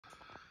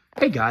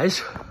Hey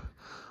guys,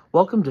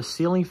 welcome to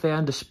Ceiling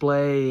Fan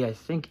Display, I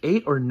think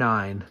 8 or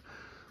 9.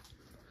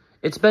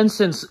 It's been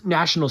since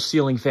National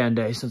Ceiling Fan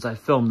Day since I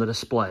filmed the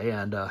display,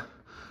 and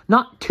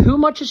not too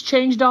much has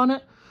changed on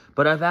it,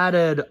 but I've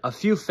added a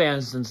few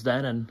fans since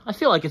then, and I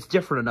feel like it's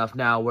different enough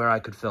now where I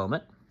could film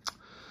it.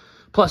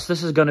 Plus,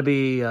 this is going to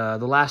be the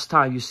last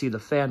time you see the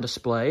fan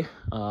display.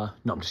 No,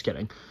 I'm just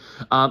kidding.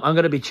 I'm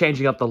going to be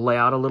changing up the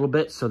layout a little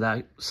bit so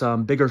that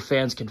some bigger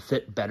fans can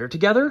fit better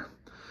together.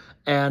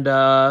 And,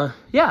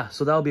 yeah,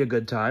 so that'll be a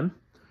good time.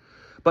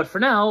 But for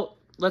now,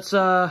 let's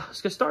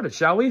get started,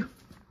 shall we?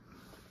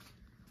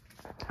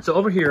 So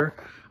over here,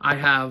 I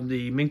have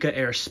the Minka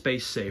Aire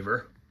Space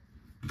Saver.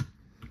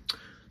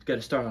 Let's get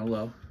it started on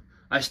low.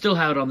 I still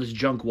have it on this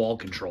junk wall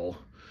control,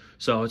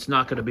 so it's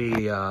not going to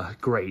be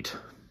great.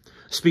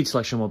 Speed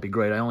selection won't be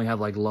great. I only have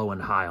like low and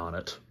high on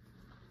it.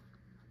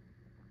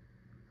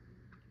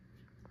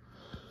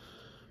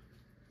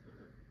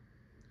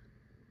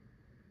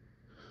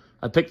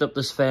 I picked up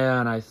this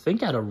fan, I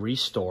think at a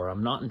restore.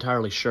 I'm not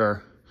entirely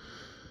sure.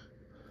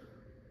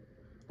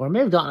 Or I may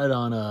have gotten it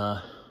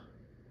on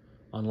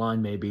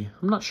online maybe.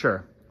 I'm not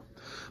sure.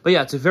 But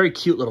yeah, it's a very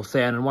cute little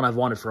fan and one I've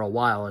wanted for a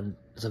while, and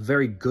it's a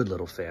very good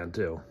little fan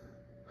too.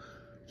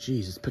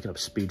 Jeez, it's picking up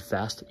speed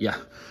fast. Yeah.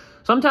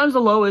 Sometimes the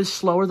low is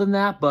slower than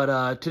that,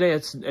 but today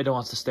it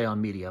wants to stay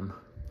on medium.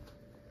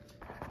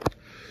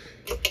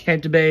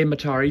 Hampton Bay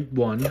Metarie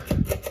 1.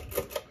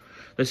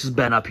 This has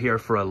been up here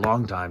for a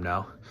long time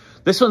now.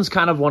 This one's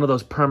kind of one of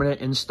those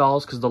permanent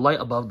installs because the light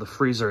above the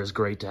freezer is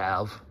great to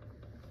have.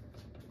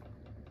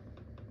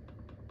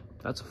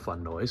 That's a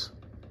fun noise.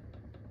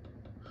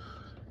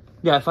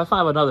 Yeah, if I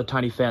find another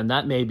tiny fan,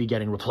 that may be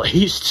getting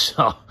replaced,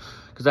 so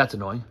because that's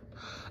annoying.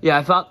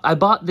 Yeah, I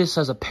bought this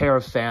as a pair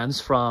of fans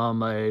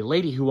from a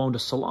lady who owned a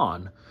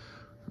salon.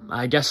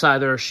 I guess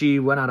either she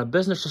went out of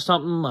business or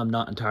something, I'm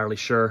not entirely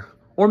sure.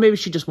 Or maybe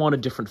she just wanted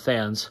different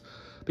fans.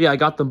 But yeah, I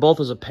got them both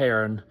as a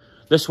pair, and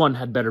this one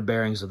had better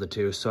bearings of the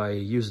two, so I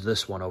used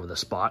this one over the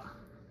spot.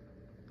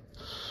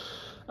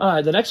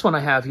 The next one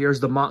I have here is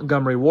the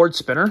Montgomery Ward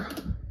spinner.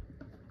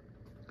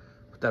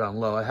 Put that on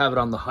low. I have it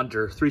on the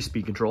Hunter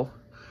 3-speed control.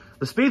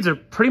 The speeds are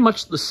pretty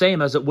much the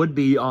same as it would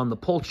be on the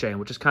pull chain,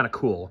 which is kind of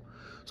cool.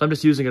 So I'm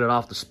just using it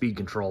off the speed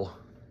control.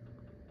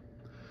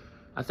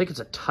 I think it's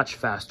a touch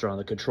faster on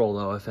the control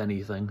though, if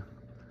anything.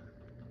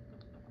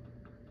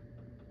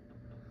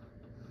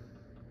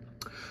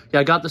 Yeah,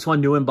 I got this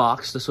one new in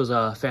box. This was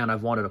a fan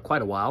I've wanted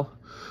quite a while.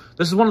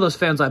 This is one of those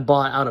fans I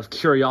bought out of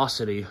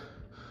curiosity.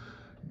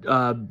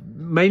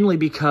 Mainly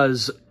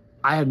because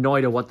I had no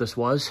idea what this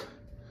was.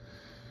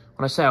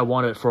 When I say I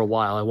wanted it for a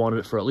while, I wanted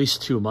it for at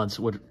least 2 months,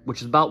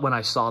 which is about when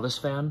I saw this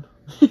fan.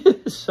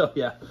 So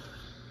yeah,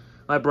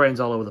 my brain's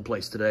all over the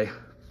place today.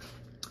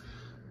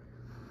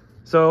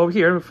 So over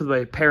here, for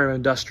the pair of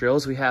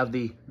industrials, we have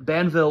the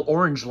Banvil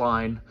orange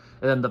line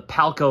and then the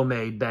Palco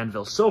made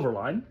Banvil silver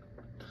line.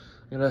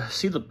 I'm gonna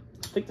see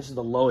I think this is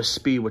the lowest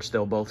speed which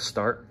they'll both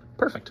start.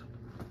 Perfect.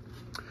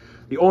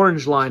 The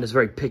orange line is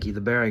very picky.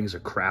 The bearings are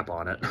crap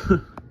on it.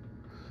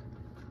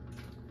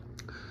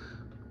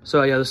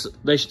 So yeah,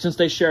 since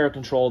they share a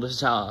control,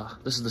 this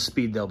is the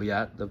speed they'll be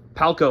at. The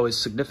Palco is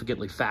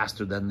significantly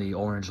faster than the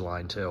orange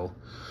line too.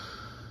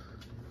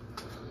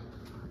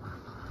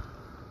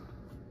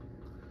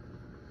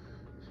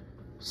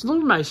 It's a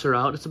little nicer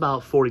out. It's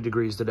about 40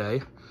 degrees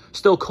today.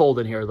 Still cold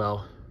in here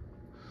though.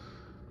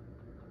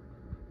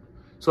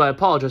 So I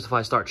apologize if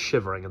I start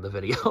shivering in the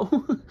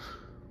video.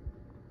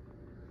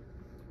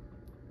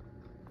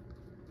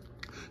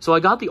 So I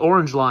got the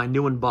orange line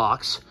new in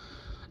box,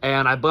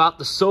 and I bought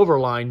the silver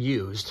line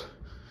used.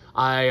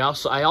 I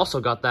also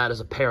got that as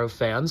a pair of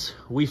fans.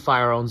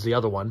 WeFire owns the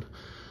other one.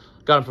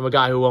 Got them from a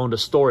guy who owned a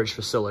storage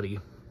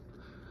facility.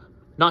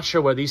 Not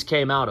sure where these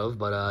came out of,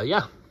 but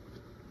yeah.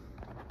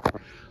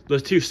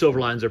 Those two silver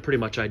lines are pretty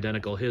much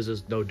identical. His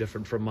is no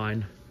different from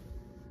mine.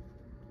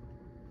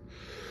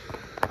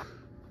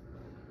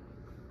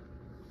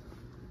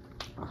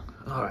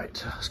 All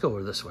right, let's go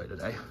over this way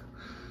today.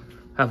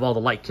 Have all the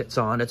light kits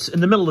on. It's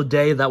in the middle of the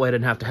day, that way I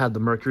didn't have to have the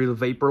mercury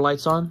vapor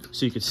lights on,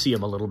 so you could see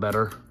them a little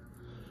better.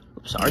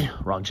 Oops, sorry,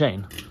 wrong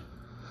chain.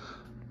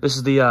 This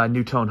is the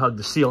NuTone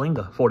Hug-The-Ceiling,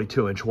 the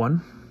 42-inch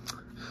one,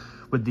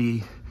 with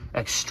the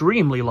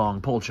extremely long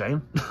pull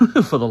chain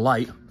for the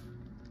light.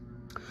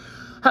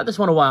 Had this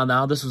one a while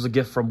now. This was a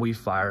gift from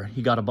WeFire.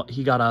 He got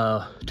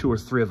 2 or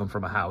 3 of them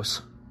from a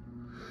house.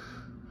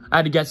 I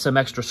had to get some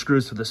extra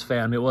screws for this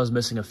fan. It was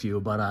missing a few,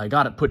 but I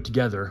got it put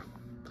together.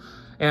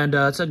 And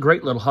it's a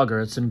great little hugger.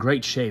 It's in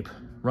great shape.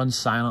 Runs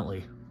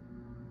silently.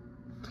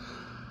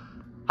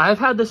 I've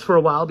had this for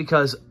a while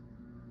because,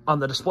 on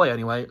the display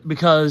anyway,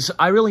 because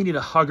I really need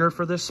a hugger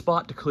for this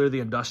spot to clear the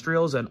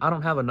industrials, and I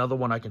don't have another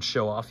one I can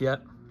show off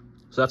yet.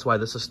 So that's why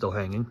this is still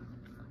hanging.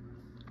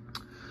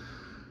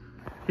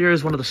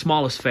 Here's one of the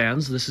smallest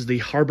fans. This is the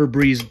Harbor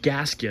Breeze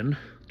Gaskin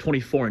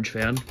 24-inch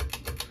fan.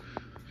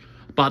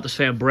 Bought this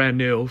fan brand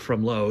new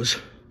from Lowe's.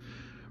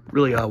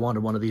 Really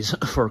wanted one of these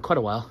for quite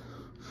a while.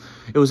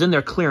 It was in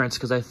their clearance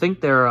because I think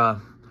they're, I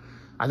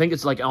think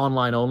it's like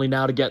online only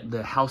now to get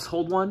the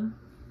household one.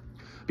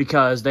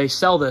 because they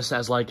sell this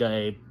as like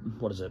a,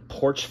 what is it,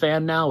 porch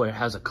fan now, where it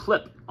has a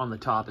clip on the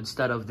top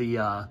instead of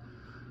the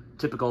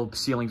typical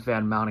ceiling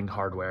fan mounting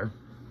hardware.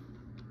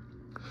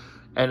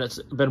 And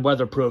it's been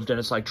weatherproofed, and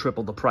it's like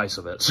triple the price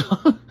of it.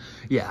 So,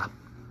 yeah.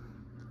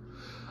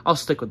 I'll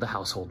stick with the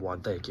household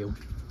one, thank you.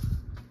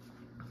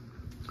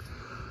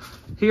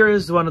 Here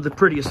is one of the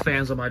prettiest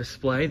fans on my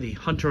display, the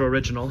Hunter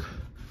Original.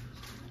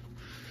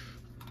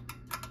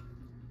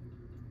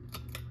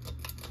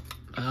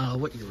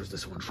 What year was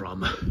this one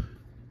from?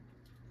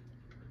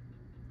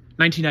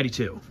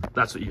 1992.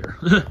 That's what year.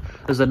 This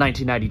is the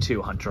 1992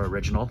 Hunter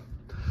Original.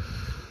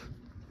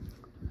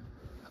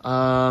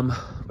 Where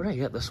did I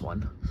get this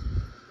one?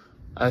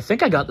 I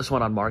think I got this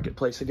one on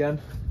Marketplace again.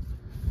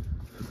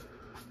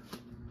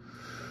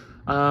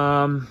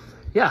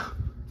 Yeah.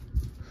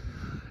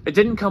 It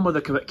didn't come with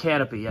a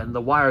canopy, and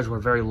the wires were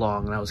very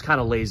long, and I was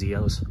kind of lazy. I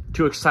was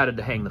too excited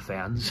to hang the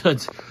fans.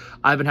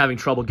 I've been having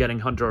trouble getting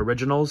Hunter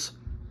Originals,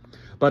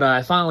 but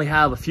I finally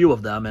have a few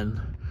of them,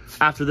 and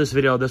after this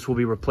video, this will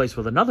be replaced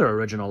with another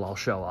original I'll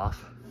show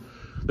off.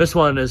 This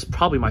one is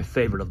probably my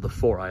favorite of the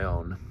 4 I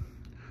own.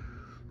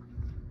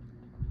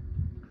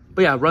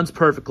 But yeah, it runs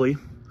perfectly.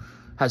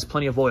 Has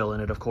plenty of oil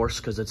in it, of course,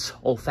 because it's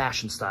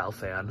old-fashioned style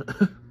fan.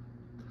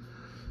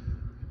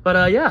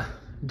 But yeah,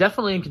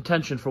 definitely in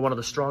contention for one of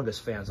the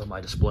strongest fans on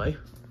my display.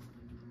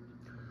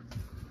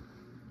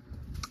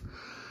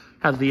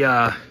 Have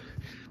the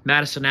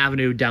Madison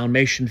Avenue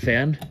Dalmatian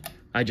fan.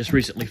 I just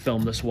recently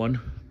filmed this one.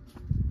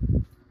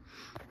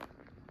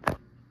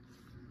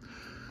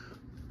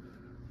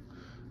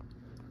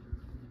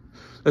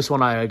 This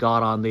one I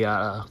got on the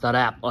that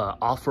app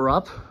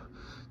OfferUp.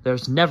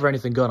 There's never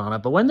anything good on it,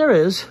 but when there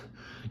is,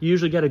 you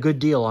usually get a good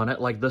deal on it,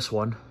 like this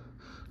one.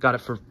 Got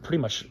it for pretty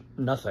much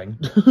nothing,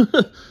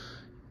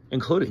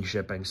 including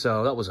shipping,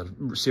 so that was a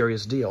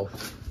serious deal.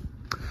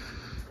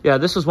 Yeah,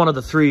 this was one of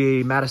the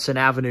 3 Madison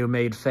Avenue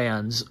made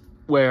fans,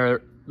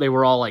 where they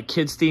were all like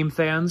kids theme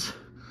fans.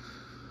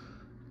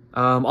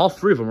 All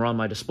 3 of them are on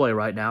my display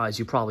right now, as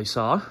you probably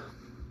saw.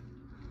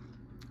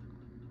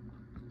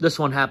 This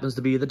one happens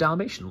to be the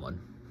Dalmatian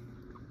one.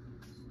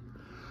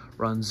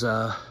 Runs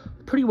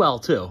pretty well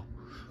too.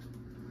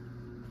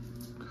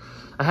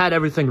 I had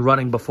everything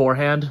running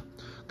beforehand.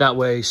 That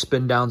way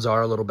spin downs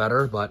are a little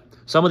better, but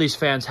some of these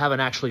fans haven't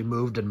actually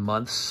moved in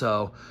months,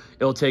 so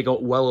it'll take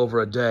well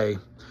over a day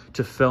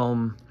to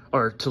film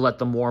or to let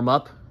them warm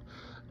up.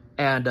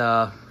 And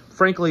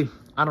frankly,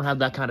 I don't have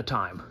that kind of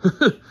time.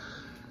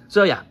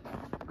 So yeah,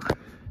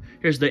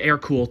 here's the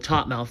air-cool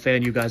top mount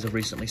fan you guys have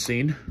recently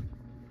seen.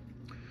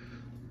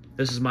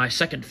 This is my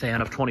second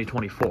fan of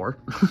 2024.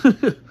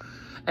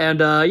 And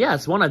yeah,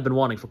 it's one I've been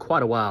wanting for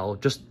quite a while,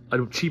 just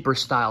a cheaper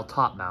style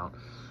top mount.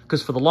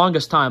 Because for the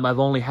longest time, I've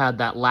only had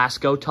that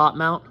Lasco top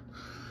mount,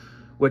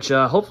 which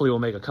hopefully will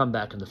make a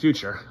comeback in the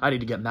future. I need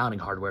to get mounting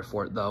hardware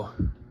for it, though.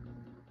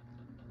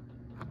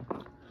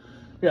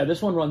 Yeah, this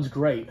one runs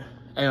great,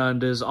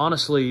 and is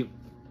honestly...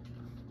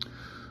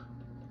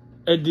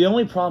 the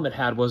only problem it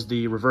had was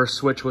the reverse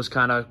switch was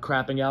kind of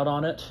crapping out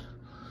on it.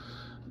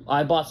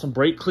 I bought some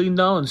brake clean,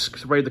 though, and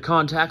sprayed the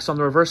contacts on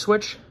the reverse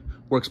switch.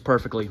 Works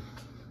perfectly.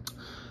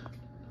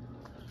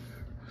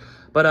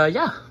 But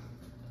yeah,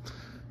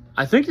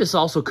 I think this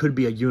also could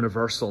be a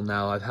universal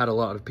now. I've had a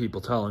lot of people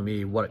telling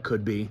me what it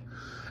could be.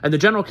 And the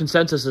general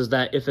consensus is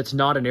that if it's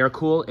not an air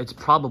cool, it's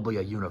probably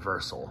a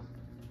universal.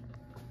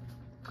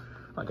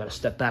 I gotta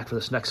step back for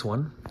this next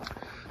one.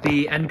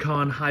 The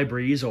Encon High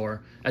Breeze,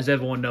 or as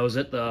everyone knows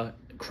it, the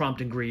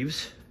Crompton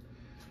Greaves.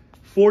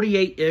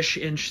 48-ish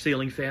inch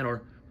ceiling fan,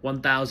 or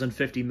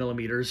 1,050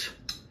 millimeters.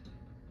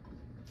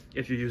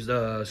 If you use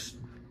the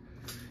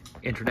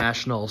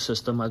international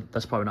system,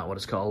 that's probably not what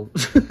it's called.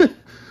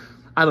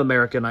 I'm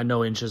American, I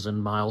know inches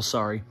and miles,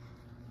 sorry.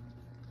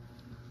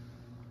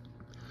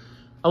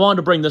 I wanted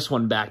to bring this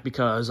one back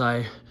because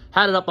I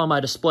had it up on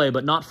my display,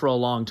 but not for a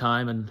long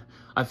time, and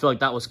I feel like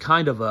that was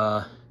kind of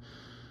a...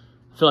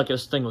 I feel like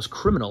this thing was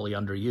criminally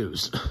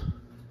underused.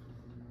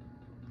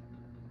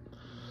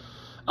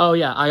 Oh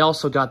yeah, I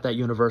also got that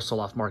Universal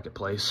off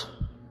Marketplace.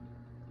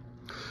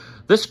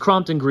 This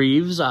Crompton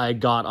Greaves I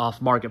got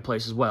off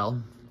Marketplace as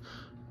well.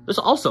 This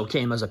also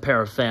came as a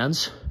pair of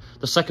fans.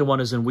 The second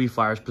one is in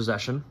WeFire's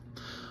possession.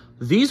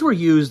 These were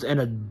used in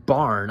a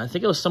barn. I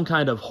think it was some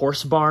kind of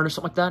horse barn or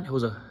something like that. It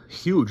was a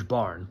huge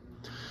barn.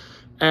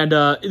 And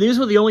these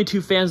were the only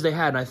 2 fans they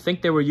had, and I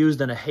think they were used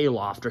in a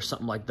hayloft or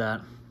something like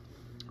that.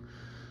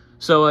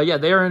 So yeah,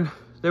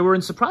 they were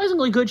in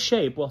surprisingly good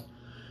shape. Well,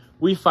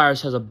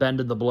 WeFire's has a bend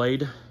in the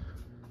blade.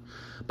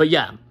 But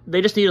yeah,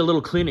 they just need a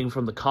little cleaning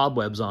from the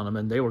cobwebs on them,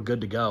 and they were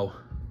good to go.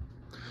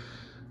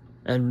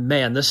 And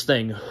man, this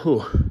thing,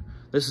 whew,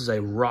 this is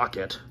a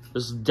rocket.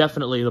 This is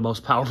definitely the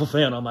most powerful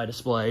fan on my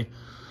display.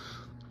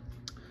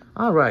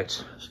 All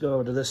right, let's go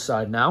over to this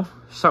side now.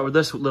 Start with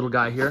this little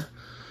guy here.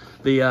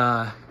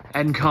 The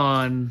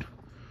Encon,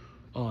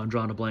 oh, I'm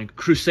drawing a blank,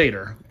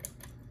 Crusader.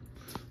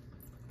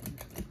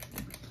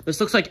 This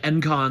looks like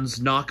Encon's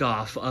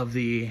knockoff of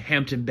the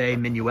Hampton Bay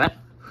Minuet,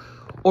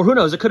 Or who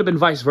knows, it could have been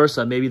vice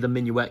versa. Maybe the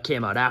Minuet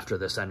came out after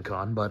this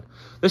Encon, but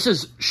this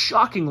is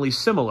shockingly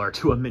similar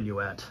to a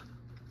Minuet.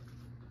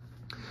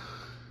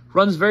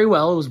 Runs very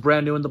well. It was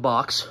brand new in the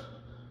box.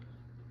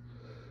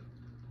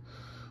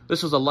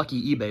 This was a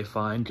lucky eBay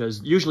find,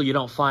 because usually you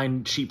don't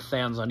find cheap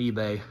fans on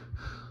eBay.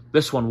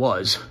 This one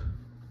was.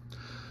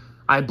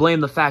 I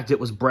blame the fact it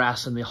was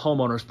brass, and the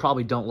homeowners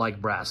probably don't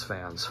like brass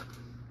fans.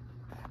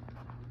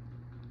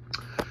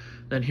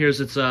 Then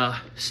here's its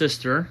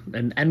sister,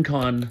 an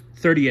Encon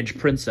 30-inch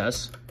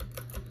Princess.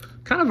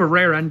 Kind of a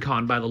rare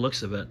Encon by the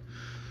looks of it.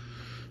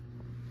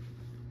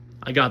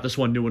 I got this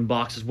one new in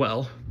box as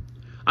well.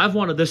 I've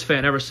wanted this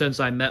fan ever since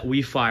I met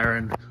WeFire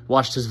and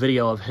watched his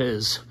video of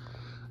his.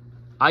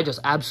 I just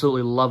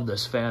absolutely love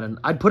this fan, and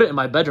I'd put it in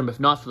my bedroom if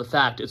not for the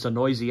fact it's a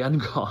noisy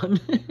Encon.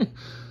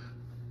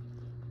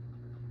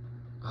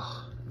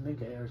 Oh,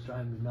 Minka Aire is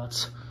driving me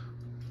nuts.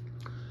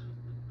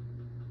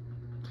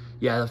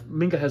 Yeah, the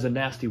Minka has a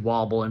nasty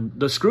wobble, and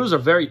the screws are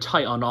very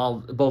tight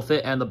on both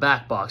it and the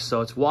back box,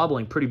 so it's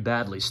wobbling pretty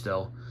badly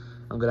still.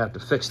 I'm going to have to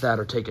fix that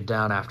or take it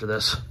down after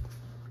this.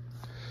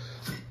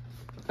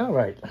 All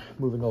right,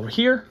 moving over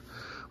here,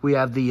 we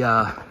have the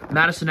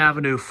Madison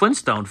Avenue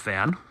Flintstone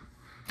fan.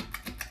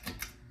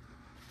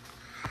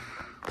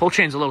 Pull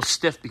chain's a little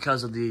stiff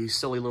because of the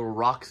silly little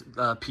rock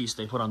piece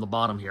they put on the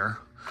bottom here.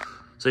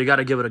 So you got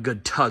to give it a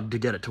good tug to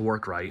get it to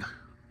work right.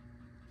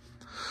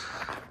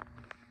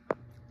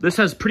 This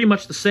has pretty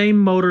much the same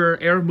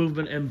motor, air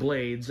movement, and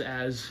blades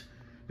as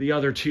the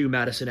other two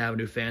Madison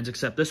Avenue fans,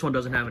 except this one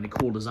doesn't have any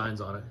cool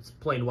designs on it. It's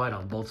plain white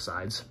on both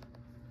sides.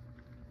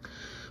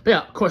 But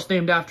yeah, of course,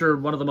 named after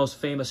one of the most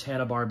famous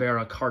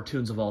Hanna-Barbera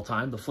cartoons of all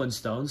time, the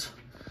Flintstones.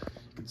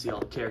 You can see all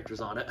the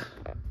characters on it.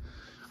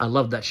 I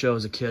loved that show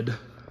as a kid.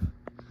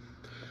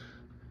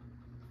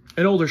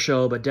 An older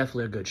show, but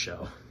definitely a good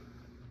show.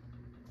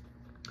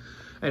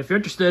 And if you're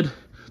interested,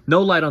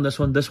 no light on this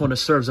one. This one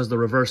serves as the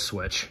reverse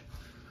switch.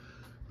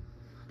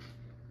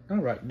 All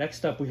right,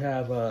 next up we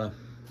have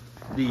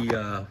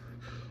the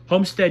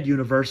Homestead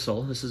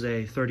Universal. This is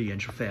a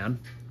 30-inch fan.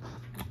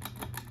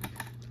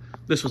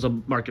 This was a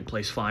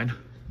Marketplace find.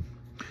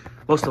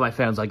 Most of my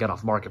fans I get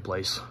off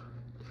Marketplace.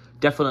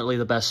 Definitely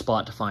the best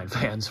spot to find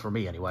fans for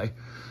me anyway.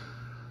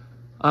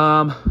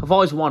 I've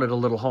always wanted a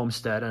little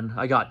Homestead, and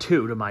I got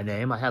two to my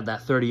name. I had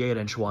that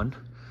 38-inch one,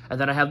 and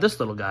then I have this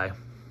little guy.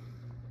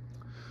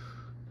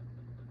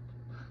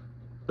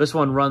 This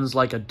one runs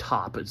like a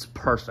top. It's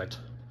perfect.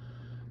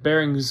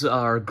 Bearings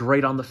are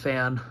great on the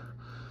fan.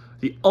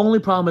 The only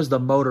problem is the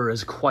motor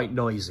is quite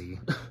noisy,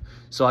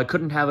 so I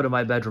couldn't have it in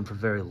my bedroom for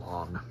very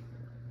long.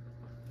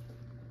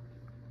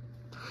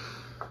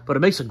 But it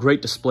makes a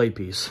great display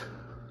piece.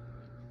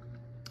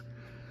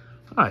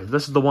 All right,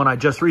 this is the one I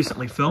just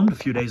recently filmed a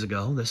few days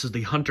ago. This is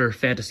the Hunter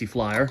Fantasy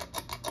Flyer.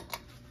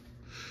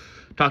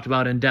 Talked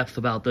about in depth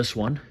about this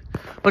one.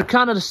 But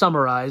kind of to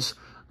summarize,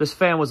 this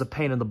fan was a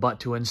pain in the butt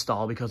to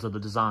install because of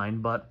the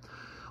design, but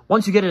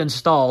once you get it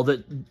installed,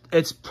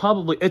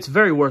 it's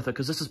very worth it,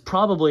 because this is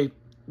probably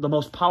the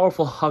most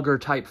powerful hugger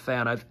type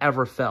fan I've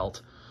ever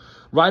felt.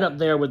 Right up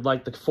there with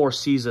like the Four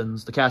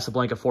Seasons, the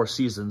Casablanca Four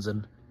Seasons,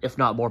 and if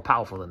not more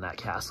powerful than that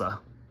Casa.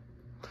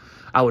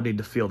 I would need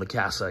to feel the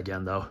Casa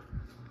again though.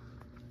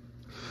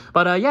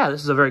 But yeah,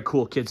 this is a very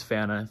cool kids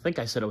fan. I think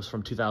I said it was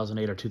from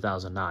 2008 or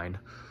 2009.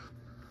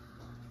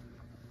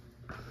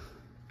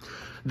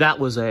 That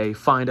was a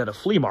find at a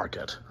flea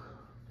market.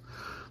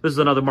 This is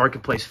another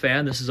Marketplace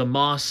fan. This is a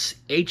Moss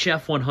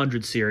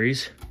HF100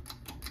 series.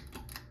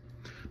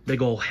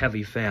 Big old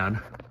heavy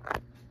fan.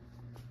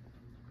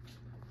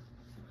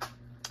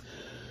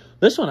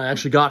 This one I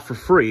actually got for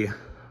free.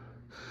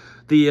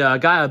 The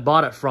guy I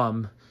bought it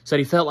from said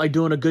he felt like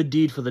doing a good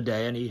deed for the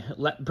day, and he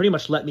pretty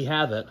much let me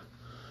have it.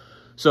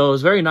 So it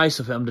was very nice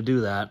of him to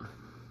do that.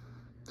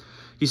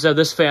 He said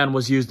this fan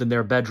was used in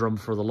their bedroom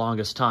for the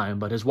longest time,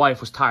 but his wife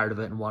was tired of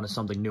it and wanted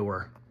something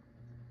newer.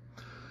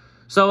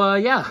 So,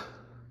 yeah.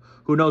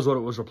 Who knows what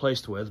it was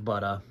replaced with,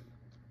 but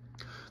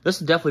this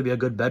would definitely be a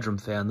good bedroom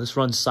fan. This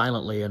runs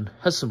silently and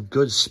has some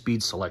good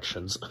speed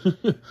selections.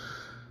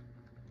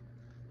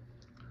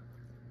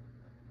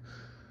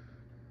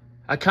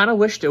 I kind of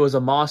wished it was a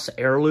Moss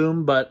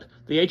heirloom, but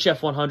the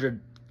HF100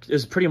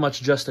 is pretty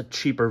much just a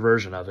cheaper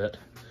version of it.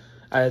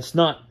 It's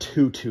not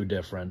too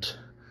different.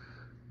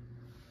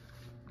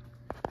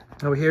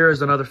 Over here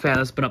is another fan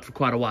that's been up for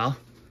quite a while.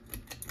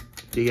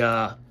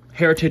 The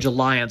Heritage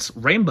Alliance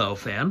Rainbow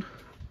fan.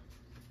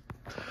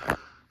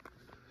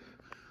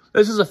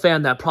 This is a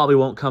fan that probably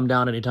won't come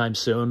down anytime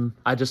soon.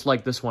 I just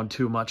like this one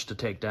too much to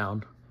take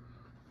down.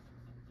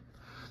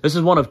 This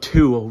is one of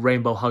two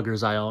Rainbow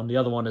Huggers I own. The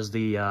other one is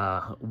the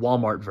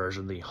Walmart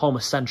version, the Home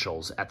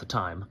Essentials at the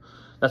time.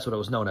 That's what it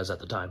was known as at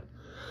the time.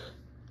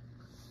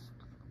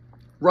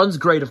 Runs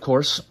great, of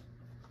course.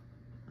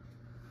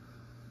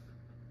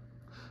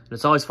 And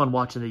it's always fun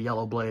watching the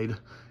yellow blade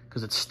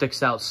because it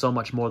sticks out so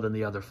much more than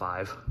the other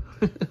five.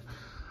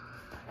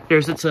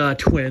 Here's its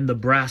twin, the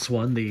brass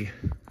one,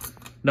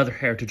 another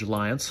Heritage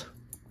Alliance.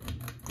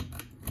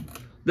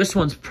 This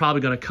one's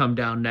probably going to come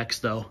down next,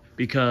 though,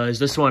 because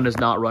this one is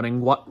not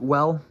running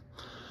well.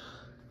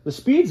 The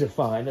speeds are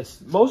fine.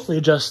 It's mostly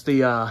just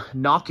the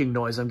knocking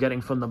noise I'm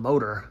getting from the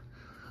motor.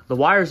 The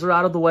wires are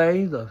out of the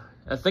way.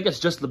 I think it's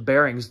just the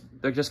bearings.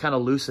 They're just kind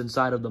of loose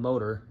inside of the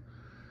motor.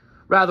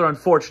 Rather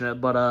unfortunate,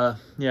 but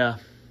yeah.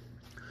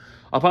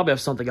 I'll probably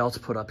have something else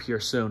put up here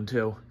soon,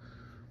 too.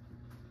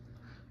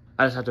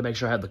 I just have to make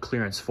sure I have the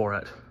clearance for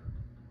it.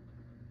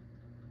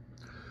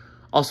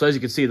 Also, as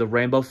you can see, the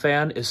rainbow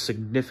fan is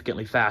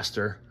significantly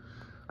faster.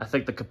 I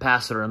think the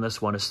capacitor in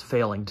this one is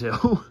failing,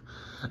 too.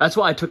 That's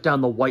why I took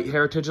down the White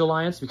Heritage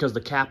Alliance, because the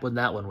cap in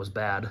that one was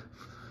bad.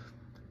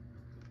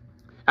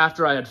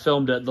 After I had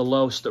filmed it, the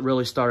low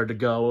really started to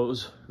go. It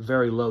was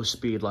very low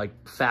speed,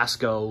 like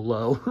Fasco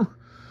low.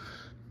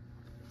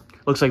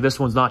 Looks like this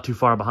one's not too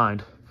far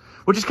behind.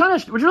 Which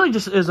really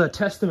just is a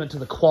testament to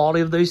the quality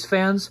of these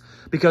fans,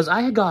 because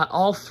I had got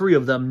all 3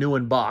 of them new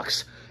in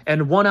box,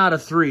 and 1 out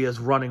of 3 is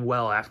running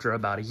well after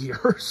about a year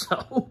or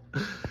so.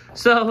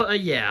 So,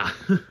 yeah.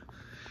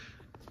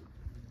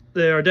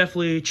 They are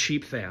definitely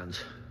cheap fans.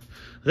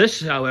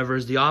 This, however,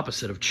 is the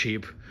opposite of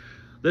cheap.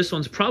 This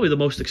one's probably the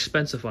most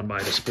expensive on my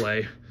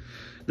display.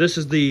 This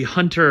is the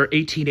Hunter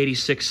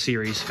 1886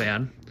 series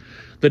fan.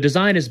 The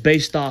design is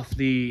based off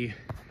the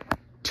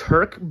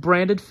Turk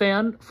branded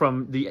fan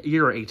from the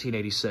year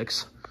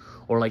 1886,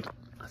 or like,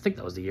 I think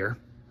that was the year.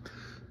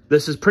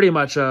 This is pretty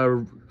much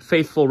a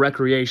faithful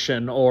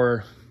recreation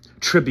or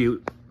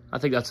tribute. I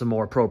think that's a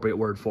more appropriate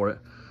word for it.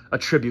 A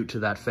tribute to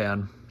that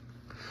fan.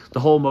 The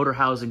whole motor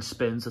housing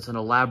spins. It's an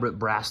elaborate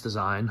brass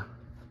design.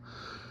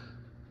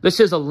 This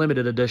is a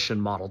limited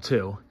edition model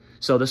too,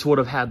 so this would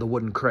have had the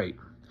wooden crate.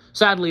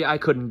 Sadly, I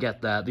couldn't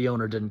get that. The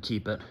owner didn't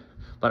keep it,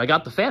 but I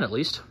got the fan at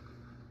least.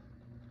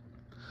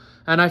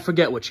 And I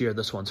forget which year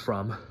this one's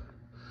from.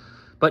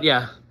 But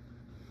yeah,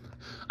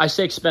 I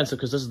say expensive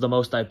because this is the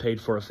most I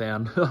paid for a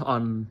fan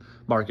on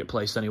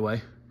Marketplace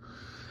anyway.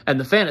 And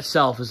the fan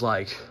itself is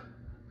like,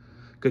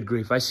 good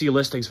grief. I see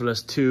listings for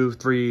this $200,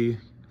 $300,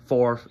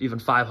 $400, even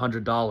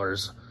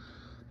 $500.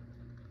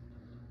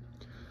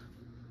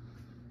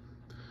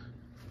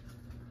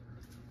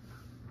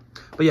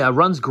 But yeah, it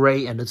runs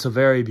great, and it's a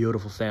very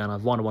beautiful fan.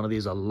 I've wanted one of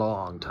these a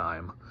long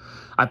time.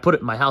 I put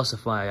it in my house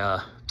if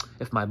my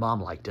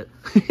mom liked it.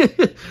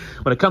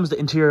 When it comes to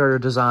interior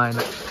design,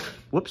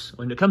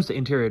 when it comes to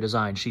interior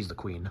design, she's the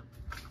queen.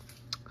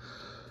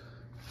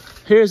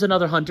 Here's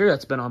another Hunter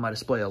that's been on my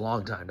display a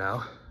long time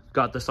now.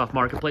 Got this off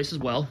Marketplace as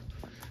well.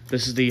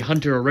 This is the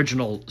Hunter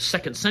original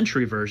 2nd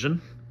century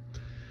version.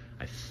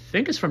 I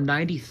think it's from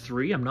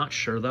 93, I'm not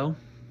sure though.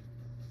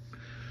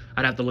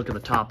 I'd have to look at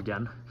the top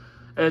again.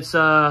 It's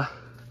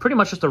pretty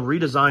much just a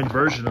redesigned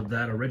version of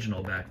that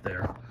original back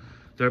there.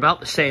 They're about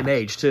the same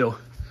age too.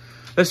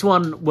 This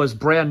one was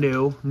brand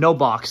new, no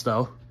box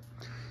though.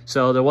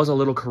 So there was a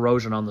little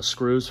corrosion on the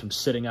screws from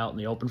sitting out in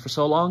the open for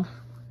so long.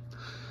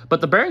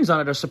 But the bearings on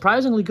it are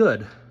surprisingly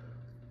good.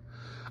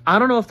 I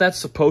don't know if that's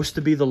supposed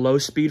to be the low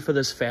speed for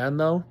this fan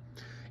though.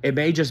 It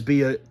may just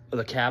be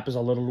the cap is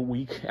a little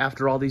weak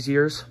after all these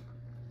years.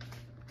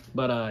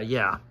 But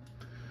yeah,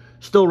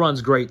 still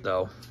runs great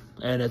though.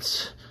 And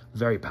it's a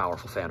very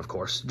powerful fan, of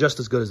course. Just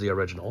as good as the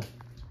original.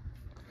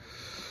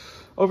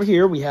 Over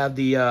here we have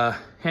the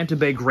Hampton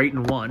Bay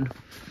Grayton I.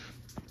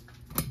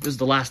 This is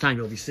the last time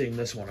you'll be seeing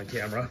this one on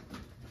camera.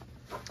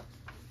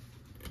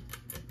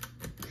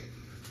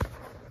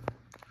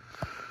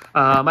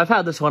 I've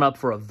had this one up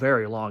for a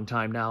very long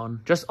time now,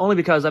 and just only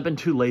because I've been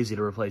too lazy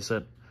to replace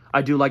it.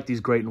 I do like these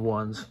Grayton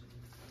ones.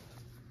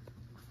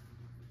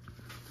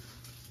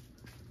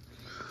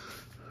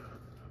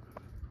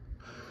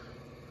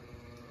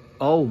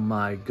 Oh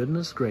my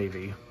goodness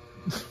gravy.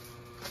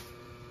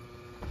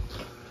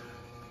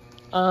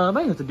 I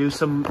might have to do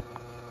some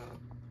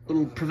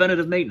little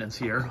preventative maintenance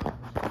here.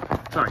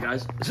 Sorry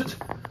guys.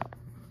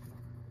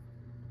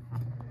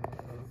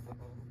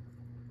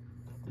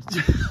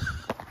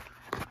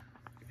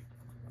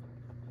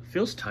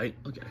 Feels tight.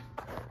 Okay.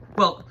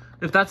 Well,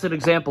 if that's an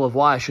example of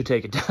why I should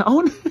take it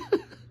down.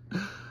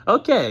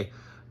 Okay.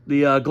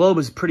 The globe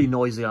is pretty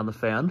noisy on the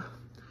fan.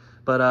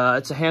 But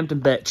it's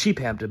a cheap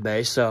Hampton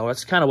Bay, so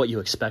that's kind of what you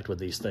expect with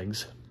these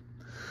things.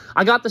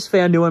 I got this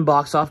fan new in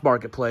box off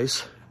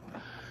Marketplace.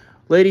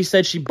 Lady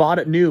said she bought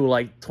it new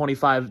like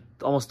 25,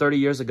 almost 30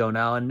 years ago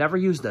now and never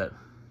used it.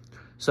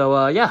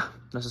 So yeah,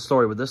 that's the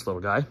story with this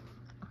little guy.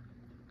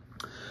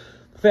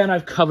 The fan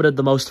I've coveted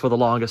the most for the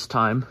longest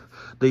time.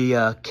 The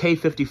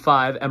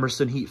K55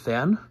 Emerson heat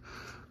fan,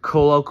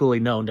 colloquially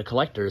known to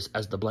collectors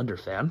as the blender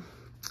fan.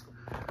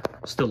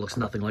 Still looks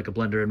nothing like a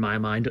blender in my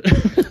mind.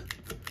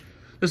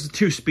 This is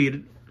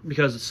 2-speed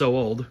because it's so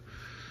old.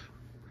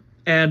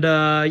 And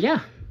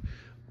yeah,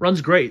 runs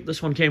great.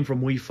 This one came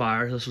from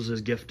WeFire. This was his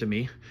gift to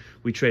me.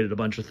 We traded a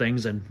bunch of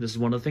things, and this is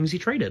one of the things he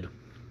traded.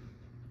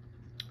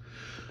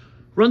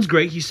 Runs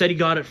great. He said he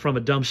got it from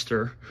a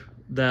dumpster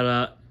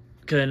that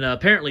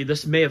apparently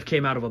this may have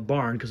came out of a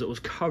barn because it was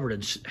covered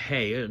in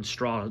hay and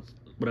straw,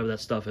 whatever that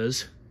stuff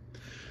is.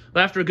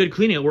 But after a good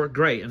cleaning, it worked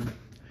great. And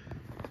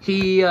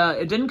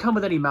it didn't come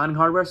with any mounting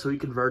hardware, so he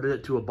converted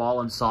it to a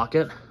ball and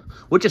socket,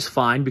 which is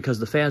fine because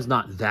the fan's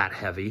not that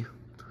heavy.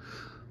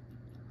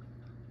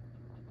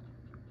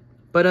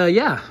 But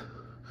yeah,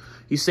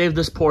 he saved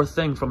this poor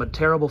thing from a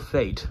terrible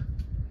fate.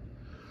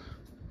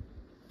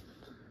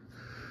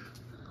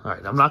 All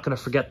right, I'm not going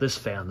to forget this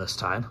fan this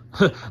time.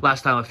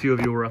 Last time a few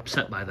of you were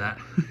upset by that.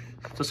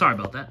 So sorry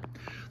about that.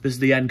 This is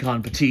the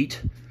Encon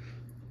Petite.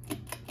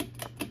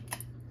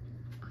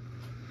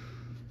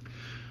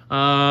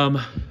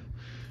 Where'd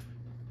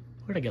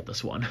I get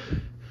this one?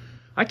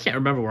 I can't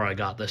remember where I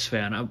got this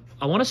fan.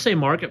 I want to say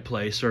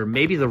Marketplace or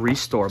maybe the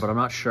Restore, but I'm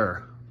not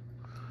sure.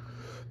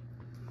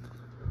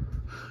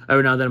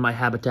 Every now and then my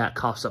habitat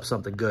coughs up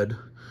something good.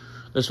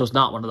 This was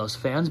not one of those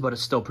fans, but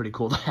it's still pretty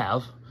cool to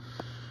have.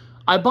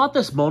 I bought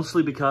this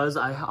mostly because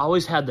I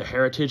always had the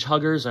Heritage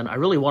Huggers, and I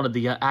really wanted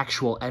the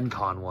actual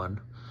Encon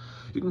one.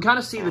 You can kind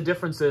of see the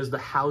differences. The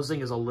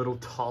housing is a little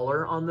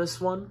taller on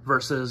this one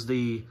versus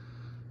the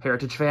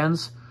Heritage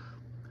fans.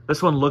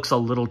 This one looks a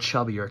little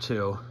chubbier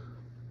too.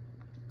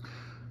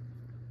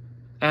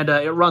 And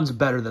it runs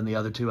better than the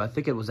other two. I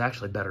think it was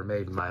actually better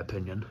made in my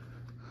opinion.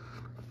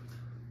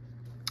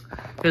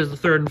 Here's the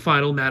third and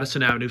final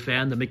Madison Avenue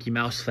fan, the Mickey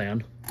Mouse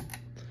fan.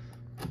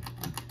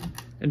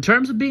 In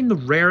terms of being the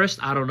rarest,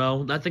 I don't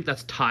know. I think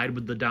that's tied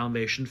with the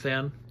Dalmatian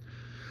fan.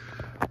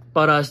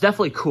 But it's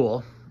definitely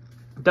cool.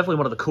 Definitely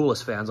one of the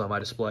coolest fans on my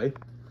display.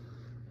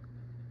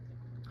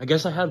 I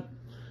guess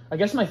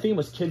my theme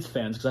was kids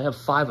fans because I have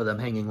 5 of them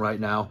hanging right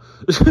now.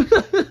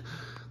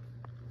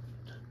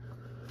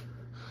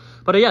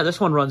 But yeah, this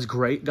one runs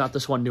great. Got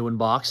this one new in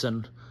box,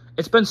 and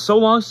it's been so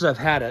long since I've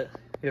had it.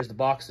 Here's the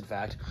box, in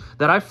fact,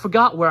 that I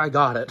forgot where I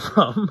got it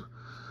from.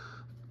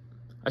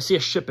 I see a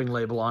shipping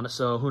label on it,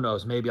 so who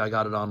knows? Maybe I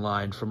got it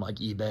online from like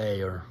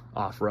eBay or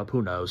OfferUp,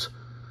 who knows?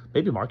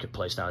 Maybe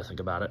Marketplace now I think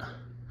about it.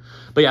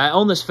 But yeah, I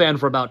owned this fan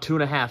for about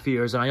 2.5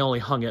 years, and I only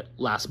hung it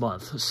last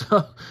month,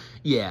 so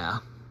yeah.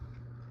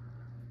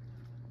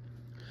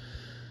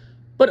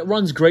 But it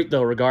runs great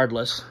though,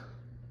 regardless.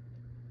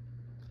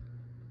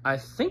 I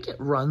think it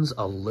runs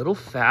a little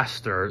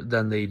faster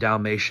than the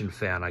Dalmatian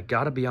fan, I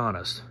gotta be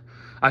honest.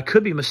 I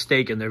could be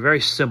mistaken, they're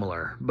very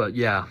similar, but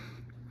yeah.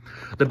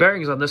 The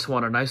bearings on this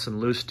one are nice and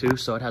loose too,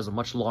 so it has a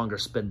much longer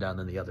spin down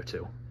than the other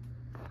two.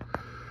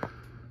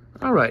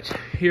 All right,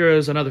 here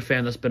is another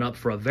fan that's been up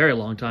for a very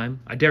long time.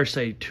 I dare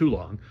say too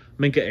long.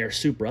 Minka Aire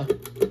Supra.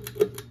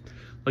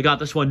 I got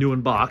this one new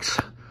in box.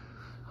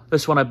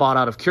 This one I bought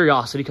out of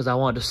curiosity because I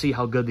wanted to see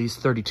how good these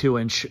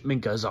 32-inch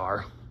Minkas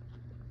are.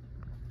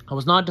 I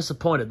was not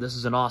disappointed. This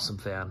is an awesome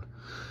fan.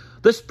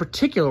 This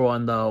particular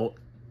one, though,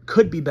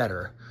 could be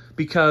better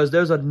because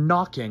there's a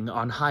knocking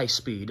on high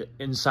speed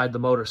inside the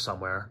motor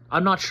somewhere.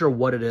 I'm not sure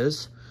what it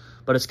is,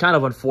 but it's kind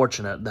of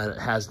unfortunate that it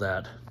has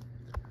that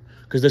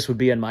because this would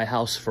be in my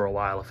house for a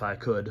while if I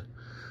could.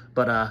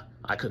 But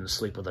I couldn't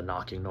sleep with a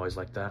knocking noise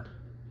like that.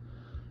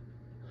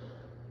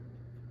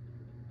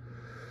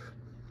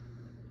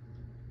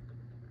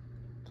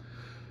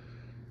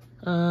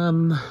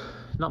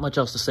 Not much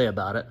else to say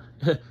about it.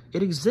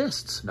 It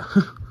exists. No.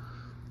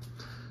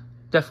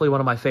 Definitely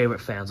one of my favorite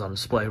fans on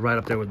display, right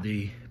up there with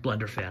the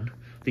Blenderfan.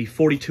 The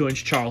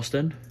 42-inch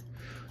Charleston.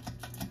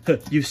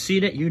 You've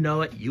seen it, you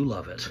know it, you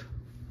love it.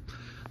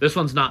 This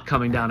one's not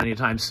coming down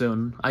anytime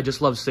soon. I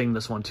just love seeing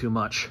this one too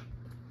much.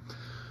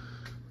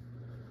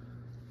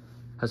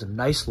 Has a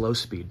nice low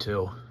speed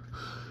too.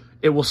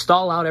 It will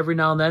stall out every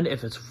now and then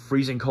if it's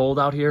freezing cold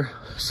out here.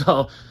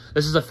 So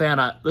this is a fan.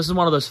 This is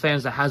one of those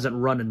fans that hasn't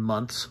run in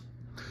months.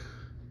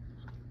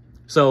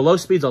 So low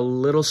speed's a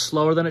little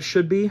slower than it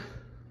should be,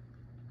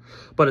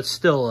 but it's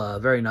still a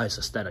very nice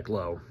aesthetic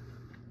low.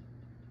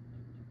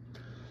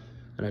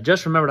 And I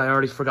just remembered I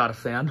already forgot a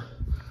fan,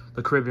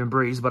 the Caribbean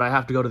Breeze, but I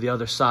have to go to the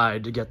other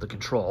side to get the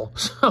control.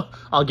 So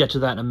I'll get to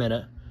that in a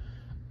minute.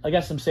 I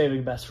guess I'm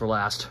saving best for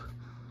last.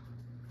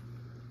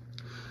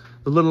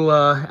 The little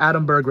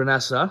Atomberg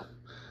Renesa.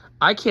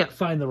 I can't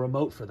find the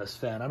remote for this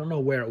fan. I don't know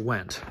where it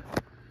went.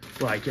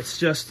 Like, it's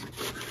just,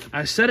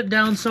 I set it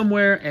down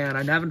somewhere and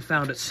I haven't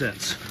found it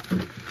since.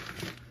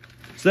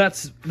 So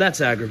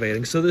that's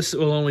aggravating. So this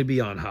will only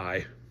be on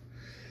high.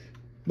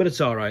 But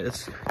it's all right.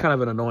 It's kind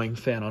of an annoying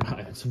fan on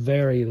high. It's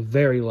very,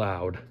 very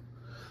loud.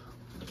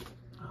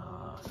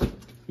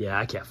 Yeah,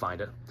 I can't find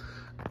it.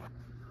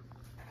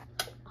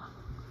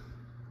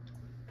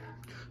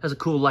 Has a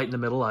cool light in the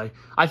middle. I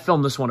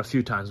filmed this one a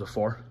few times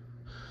before.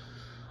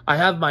 I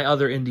have my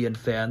other Indian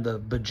fan, the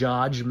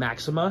Bajaj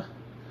Maxima.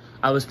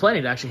 I was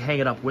planning to actually hang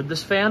it up with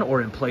this fan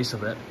or in place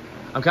of it.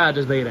 I'm kind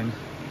of debating.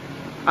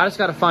 I just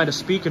got to find a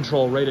speed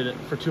control rated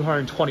for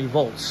 220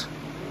 volts.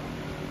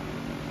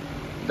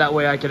 That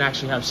way I can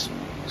actually have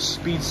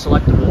speed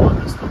selectable on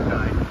this little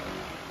guy.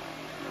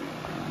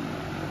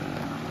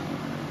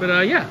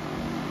 But yeah.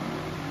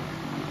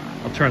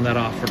 I'll turn that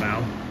off for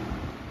now.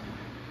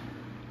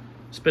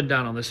 Spin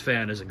down on this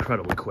fan is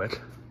incredibly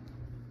quick.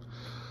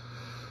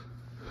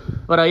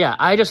 But yeah,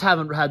 I just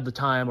haven't had the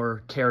time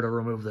or care to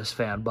remove this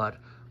fan, but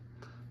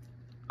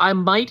I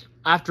might,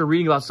 after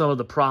reading about some of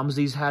the problems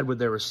these had with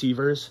their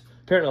receivers.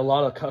 Apparently a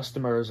lot of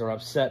customers are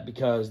upset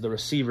because the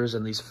receivers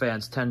in these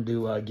fans tend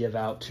to give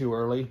out too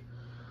early.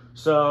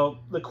 So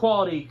the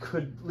quality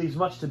leaves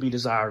much to be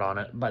desired on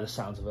it by the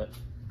sounds of it.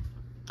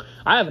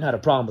 I haven't had a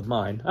problem with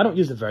mine. I don't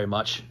use it very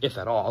much, if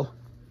at all.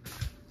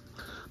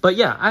 But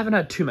yeah, I haven't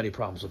had too many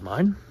problems with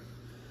mine.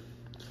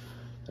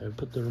 I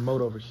put the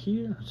remote over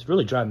here. It's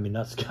really driving me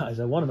nuts, guys.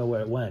 I want to know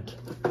where it went.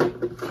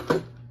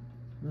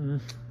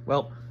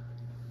 Well,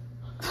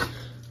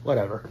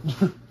 whatever.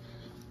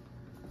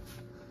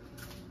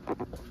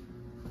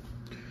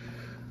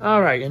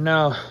 All right, and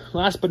now,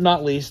 last but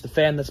not least, the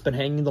fan that's been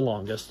hanging the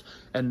longest,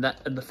 and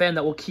the fan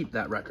that will keep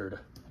that record,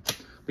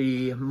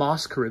 the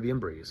Moss Caribbean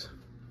Breeze.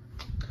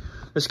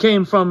 This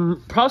came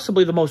from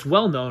possibly the most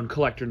well-known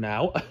collector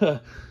now,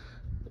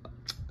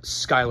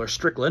 Skylar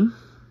Strickland.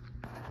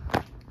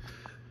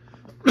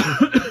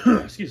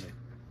 Excuse me.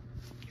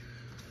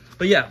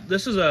 But yeah,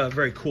 this is a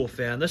very cool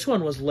fan. This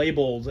one was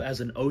labeled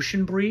as an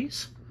Ocean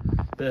Breeze.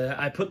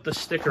 I put the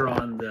sticker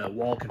on the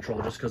wall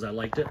control just because I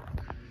liked it.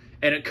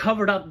 And it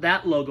covered up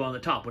that logo on the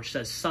top, which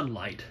says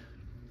Sunlight.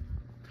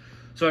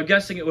 So I'm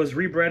guessing it was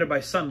rebranded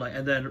by Sunlight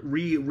and then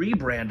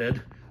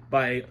rebranded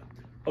by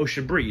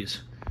Ocean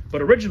Breeze.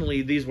 But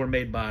originally, these were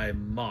made by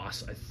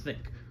Moss, I think.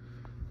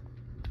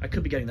 I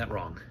could be getting that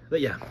wrong.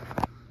 But yeah.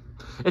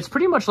 It's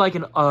pretty much like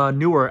a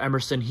newer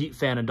Emerson heat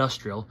fan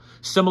industrial.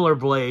 Similar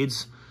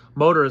blades.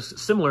 Motor is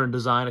similar in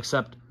design,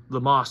 except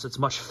the Moss, it's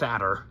much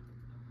fatter.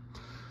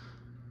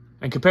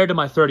 And compared to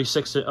my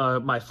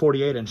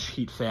 48-inch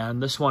heat fan,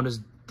 this one is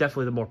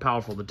definitely the more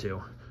powerful of the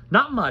two.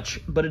 Not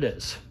much, but it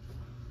is.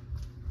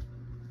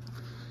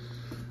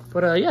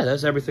 But yeah,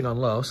 that's everything on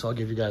low, so I'll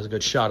give you guys a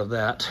good shot of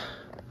that.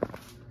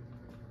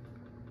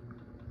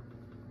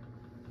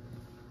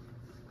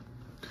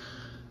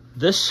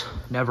 This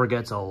never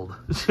gets old.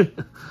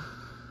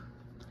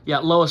 Yeah,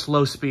 lowest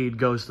low speed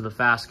goes to the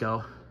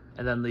Fasco,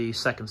 and then the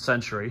 2nd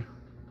Century.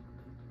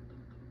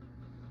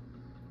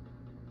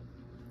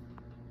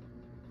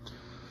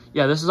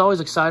 Yeah, this is always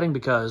exciting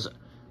because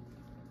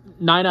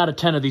 9 out of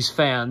 10 of these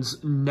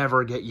fans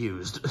never get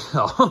used.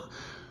 So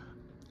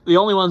the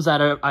only ones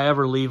that I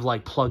ever leave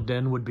like plugged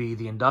in would be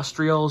the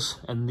Industrials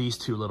and these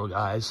two little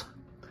guys.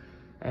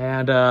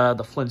 And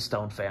the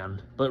Flintstone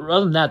fan. But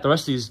other than that, the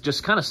rest of these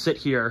just kind of sit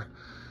here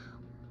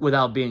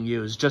without being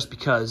used just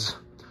because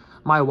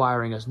my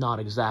wiring is not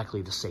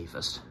exactly the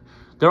safest.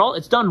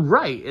 It's done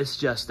right. It's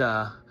just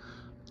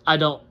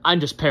I'm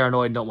just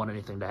paranoid and don't want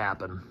anything to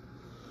happen.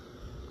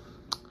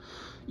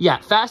 Yeah,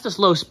 fastest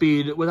low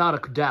speed, without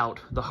a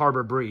doubt, the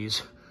Harbor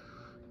Breeze.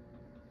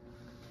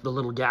 The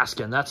little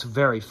Gaskin, that's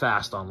very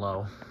fast on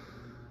low.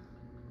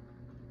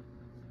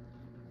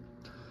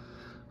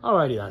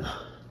 Alrighty then.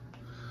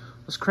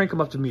 Let's crank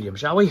them up to medium,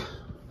 shall we?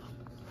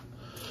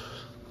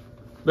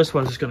 This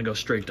one's just going to go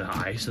straight to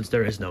high, since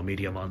there is no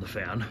medium on the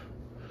fan.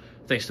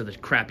 Thanks to the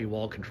crappy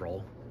wall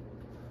control.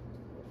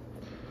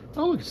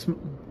 Oh, look, it's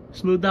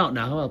smoothed out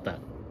now. How about that?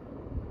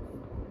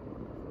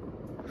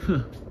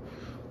 Huh.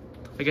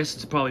 I guess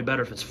it's probably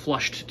better if it's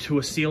flushed to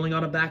a ceiling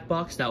on a back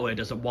box. That way it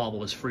doesn't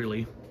wobble as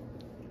freely.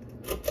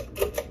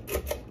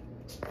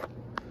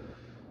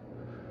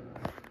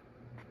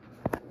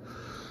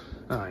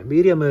 Alright,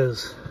 medium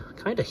is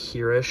kind of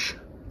here-ish.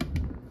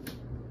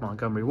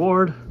 Montgomery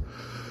Ward.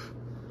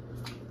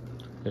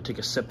 Gonna take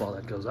a sip while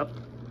that goes up.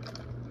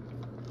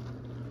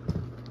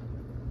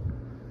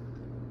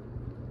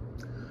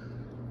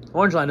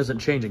 Orange line isn't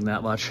changing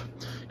that much.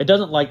 It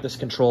doesn't like this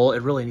control.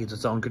 It really needs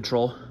its own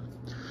control.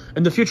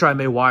 In the future, I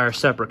may wire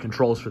separate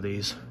controls for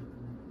these.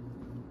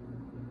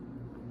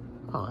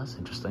 Oh, that's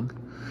interesting.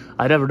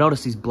 I never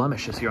noticed these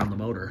blemishes here on the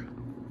motor.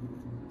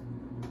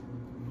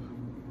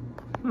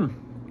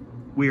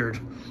 Weird.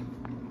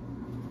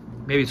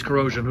 Maybe it's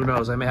corrosion, who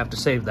knows? I may have to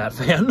save that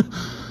fan.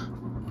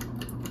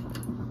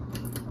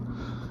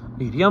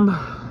 Medium.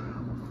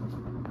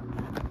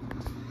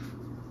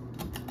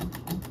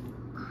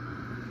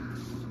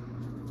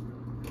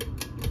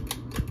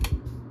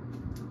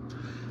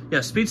 Yeah,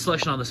 speed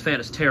selection on this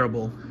fan is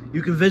terrible.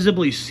 You can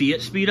visibly see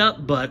it speed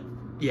up, but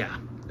yeah,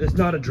 it's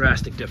not a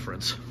drastic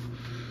difference.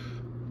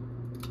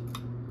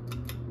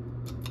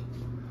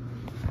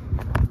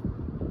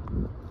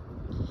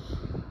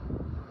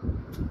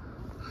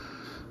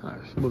 All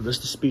right, move this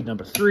to speed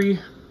number 3.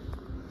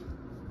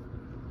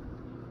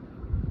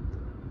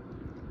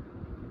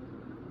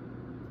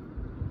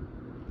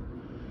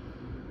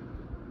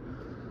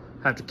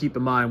 Have to keep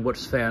in mind which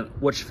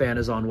fan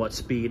is on what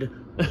speed.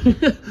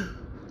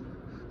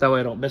 That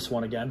way I don't miss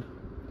one again.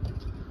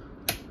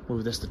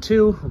 Move this to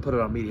 2 and put it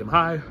on medium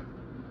high.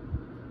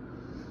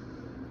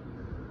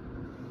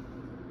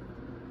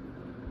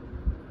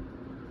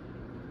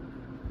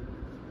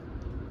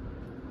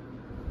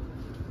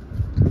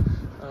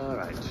 All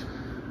right.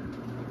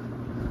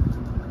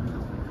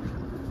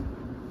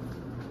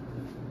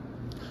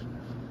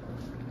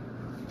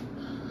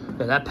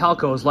 Yeah, that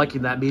Palco is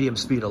liking that medium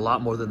speed a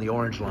lot more than the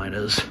orange line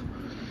is.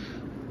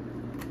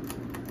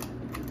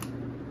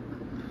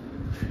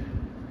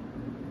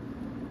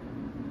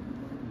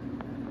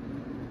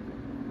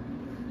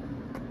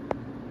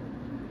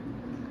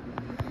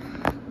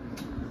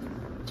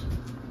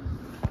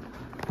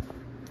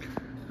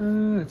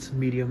 It's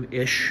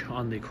medium-ish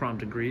on the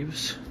Crompton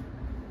Greaves.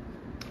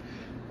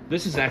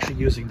 This is actually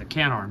using the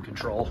can arm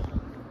control.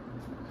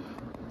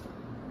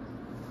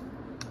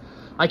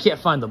 I can't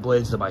find the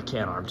blades to my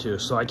can arm too,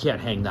 so I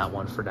can't hang that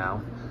one for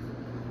now.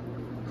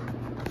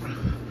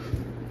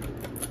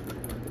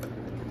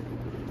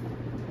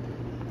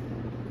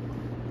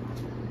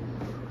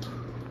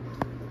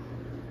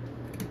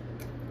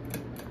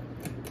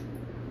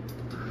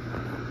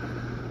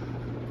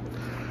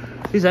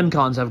 These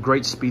Encons have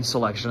great speed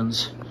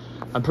selections.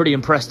 I'm pretty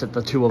impressed at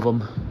the two of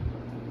them.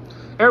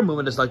 Air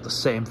movement is like the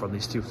same from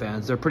these two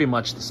fans. They're pretty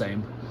much the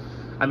same.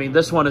 I mean,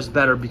 this one is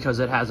better because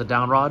it has a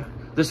down rod.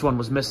 This one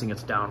was missing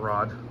its down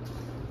rod.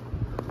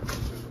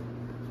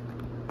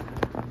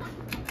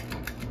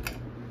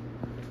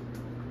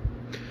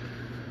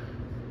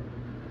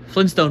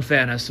 Flintstone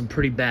fan has some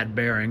pretty bad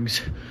bearings.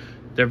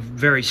 They're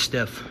very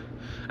stiff.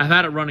 I've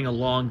had it running a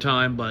long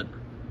time, but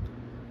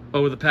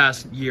over the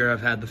past year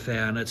I've had the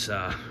fan. It's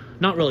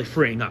not really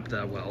freeing up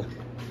that well.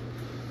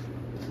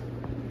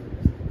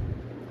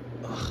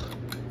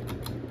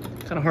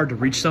 Kind of hard to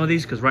reach some of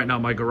these because right now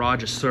my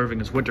garage is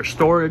serving as winter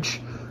storage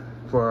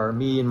for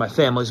me and my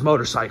family's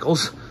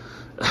motorcycles.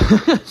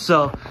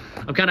 So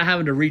I'm kind of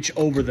having to reach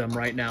over them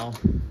right now.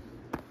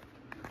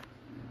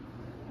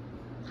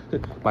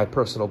 My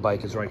personal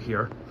bike is right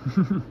here.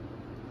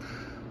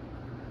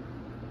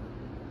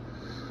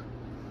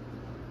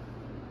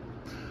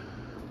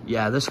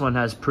 Yeah, this one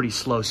has pretty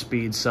slow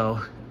speed, so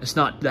it's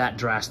not that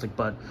drastic,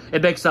 but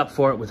it makes up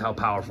for it with how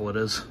powerful it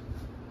is.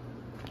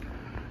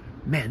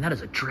 Man, that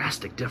is a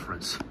drastic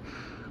difference.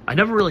 I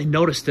never really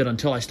noticed it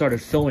until I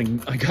started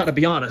filming, I gotta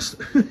be honest.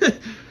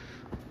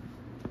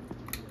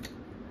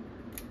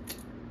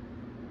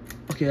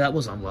 Okay, that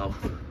was on low.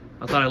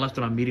 I thought I left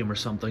it on medium or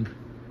something.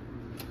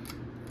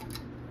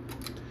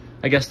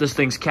 I guess this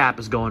thing's cap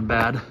is going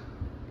bad.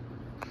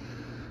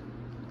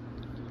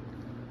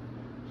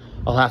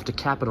 I'll have to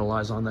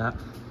capitalize on that.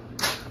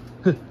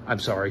 I'm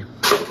sorry.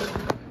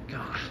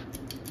 God.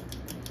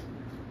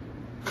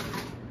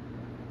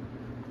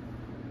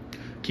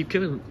 Keep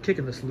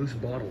kicking this loose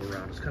bottle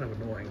around. It's kind of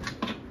annoying.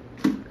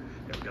 There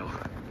we go.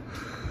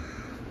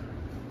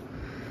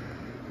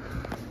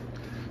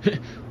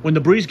 When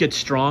the breeze gets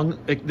strong,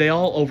 they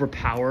all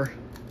overpower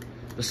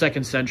the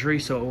second century,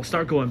 so it will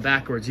start going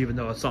backwards even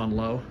though it's on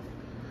low.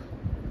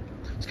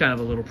 It's kind of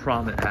a little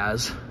problem it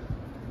has.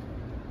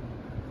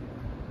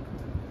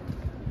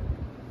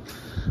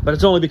 But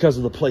it's only because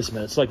of the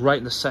placement. It's like right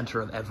in the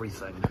center of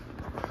everything.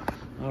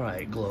 All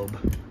right, globe.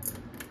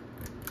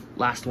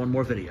 Last one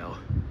more video.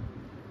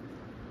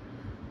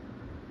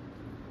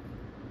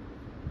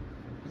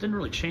 It didn't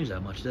really change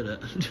that much, did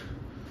it?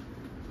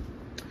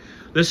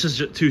 This is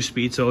just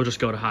 2-speed, so I'll just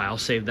go to high. I'll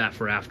save that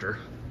for after.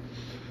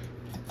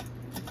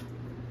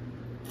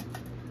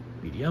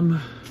 Medium.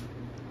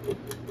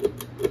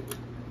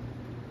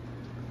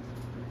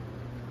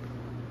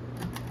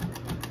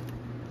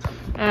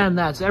 And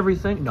that's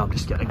everything. No, I'm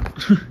just kidding.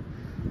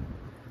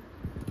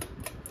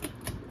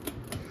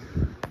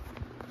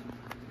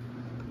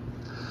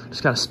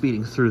 Just kind of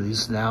speeding through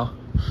these now.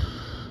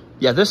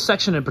 Yeah, this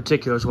section in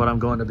particular is what I'm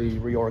going to be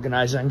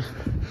reorganizing.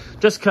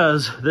 Just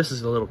because this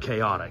is a little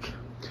chaotic.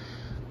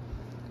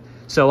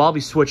 So I'll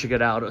be switching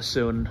it out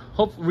soon.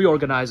 Hopefully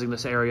reorganizing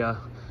this area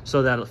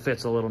so that it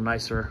fits a little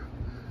nicer.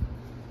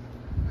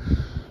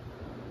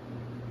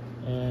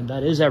 And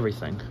that is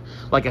everything.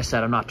 Like I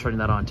said, I'm not turning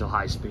that on until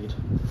high speed.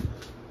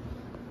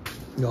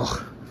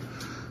 Ugh.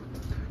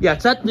 Yeah,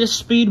 it's at this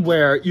speed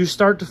where you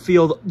start to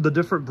feel the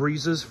different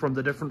breezes from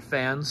the different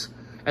fans,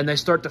 and they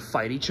start to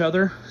fight each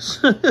other.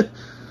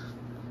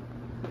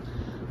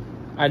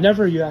 I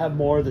never have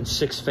more than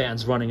 6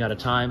 fans running at a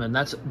time, and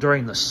that's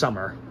during the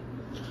summer.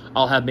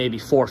 I'll have maybe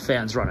 4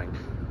 fans running.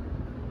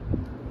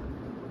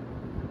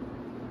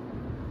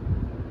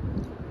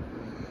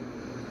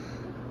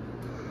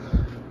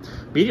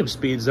 Medium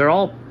speeds, they're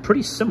all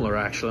pretty similar,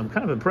 actually. I'm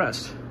kind of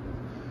impressed.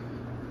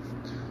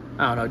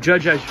 I don't know,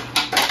 judge as...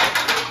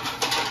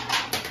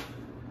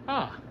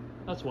 Ah,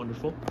 that's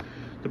wonderful.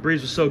 The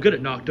breeze was so good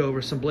it knocked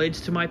over some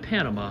blades to my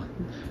Panama.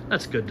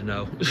 That's good to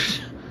know.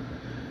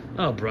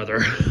 Oh,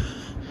 brother.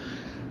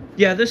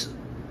 Yeah, this...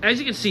 As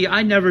you can see,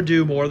 I never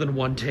do more than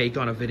one take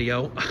on a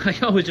video. I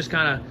always just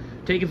kind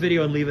of take a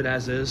video and leave it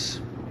as is.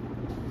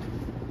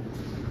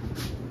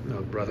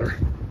 Oh, brother.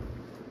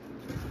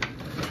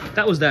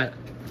 That was that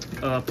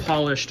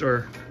polished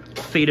or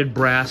faded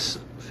brass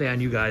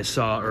fan you guys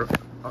saw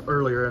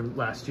earlier in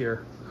last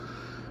year.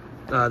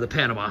 The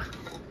Panama.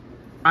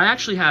 I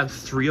actually have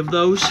 3 of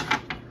those.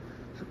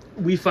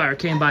 WeFire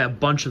came by a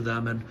bunch of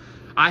them, and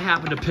I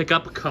happened to pick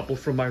up a couple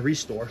from my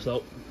restore,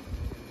 so...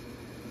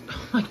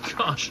 Oh my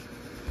gosh.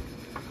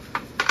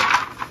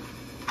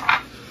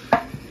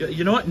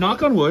 You know what?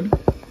 Knock on wood.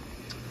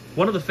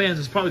 One of the fans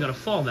is probably going to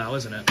fall now,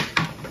 isn't it?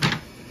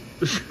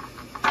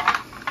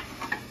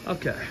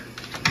 Okay.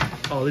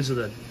 Oh, these are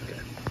the... Okay.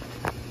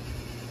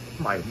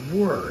 My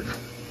word.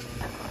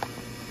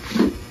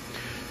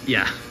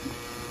 Yeah.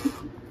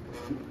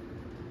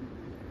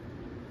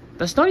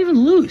 That's not even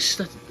loose.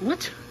 That's...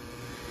 What?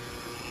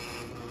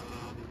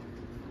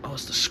 Oh,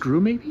 it's the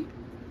screw, maybe?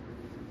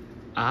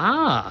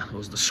 Ah, it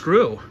was the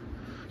screw.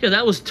 Yeah,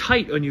 that was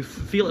tight when you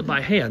feel it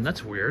by hand.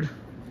 That's weird.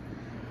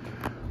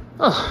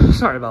 Oh,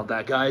 sorry about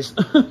that, guys.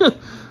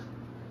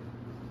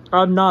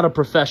 I'm not a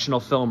professional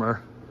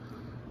filmer.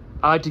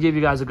 I like to give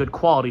you guys a good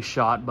quality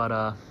shot,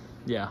 but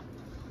yeah.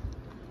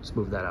 Let's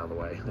move that out of the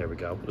way. There we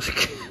go.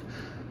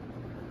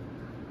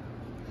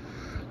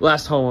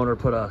 Last homeowner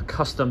put a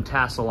custom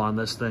tassel on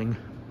this thing.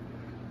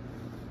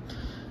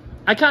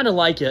 I kind of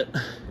like it.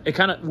 It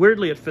kind of,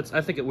 weirdly it fits,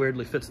 I think it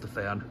weirdly fits the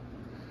fan.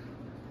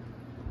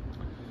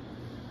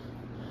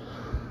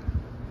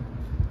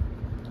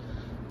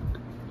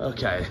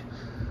 Okay.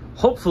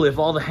 Hopefully if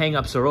all the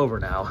hang-ups are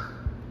over now,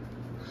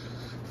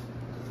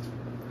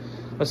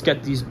 let's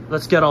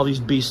get all these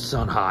beasts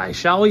on high,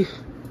 shall we?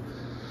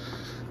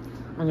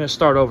 I'm gonna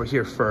start over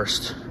here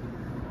first.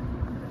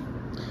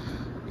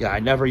 Yeah, I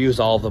never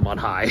use all of them on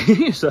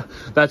high, so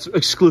that's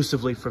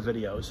exclusively for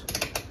videos.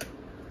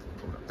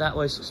 Going up that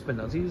way, so spin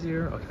down's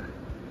easier. Okay.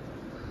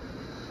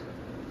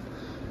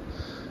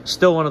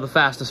 Still one of the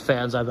fastest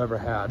fans I've ever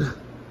had.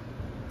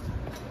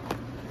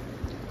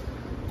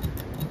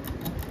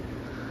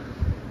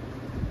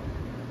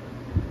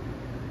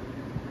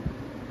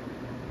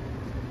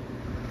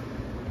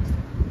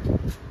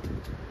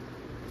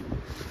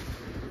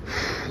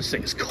 This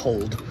thing is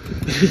cold.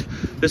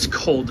 It's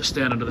cold to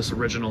stand under this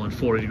original in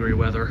 40-degree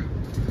weather.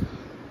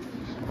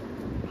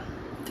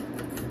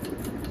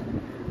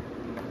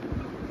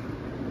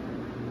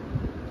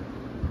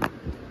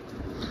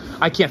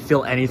 I can't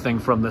feel anything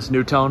from this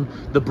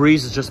NuTone. The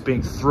breeze is just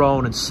being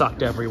thrown and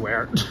sucked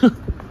everywhere. Go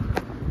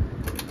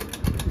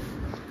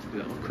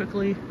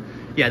quickly.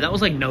 Yeah, that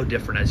was like no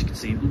different, as you can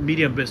see.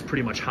 Medium is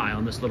pretty much high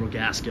on this little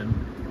Gaskin.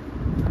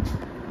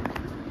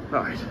 All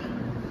right.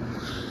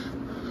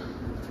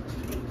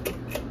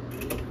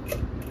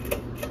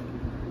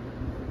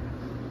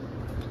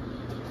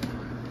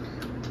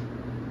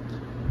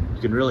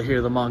 You can really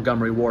hear the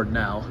Montgomery ward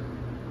now.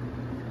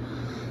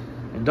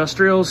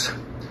 Industrials.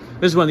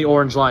 This is when the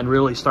orange line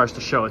really starts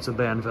to show it's a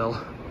Banvil.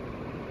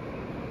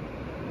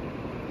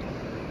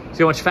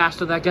 See how much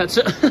faster that gets?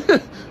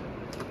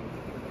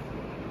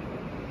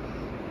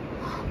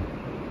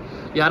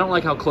 Yeah, I don't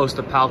like how close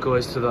the Palco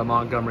is to the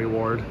Montgomery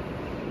ward.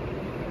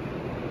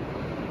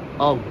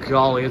 Oh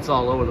golly, it's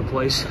all over the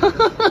place.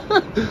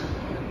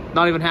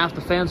 Not even half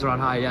the fans are on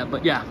high yet,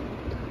 but yeah.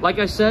 Like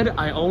I said,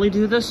 I only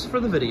do this for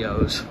the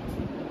videos.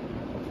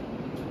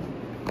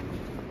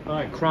 All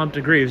right,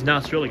 Crompton Greaves. Now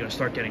it's really gonna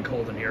start getting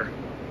cold in here.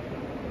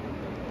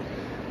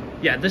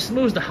 Yeah, this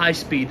moves to high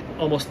speed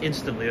almost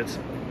instantly. It's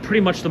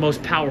pretty much the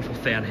most powerful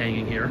fan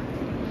hanging here.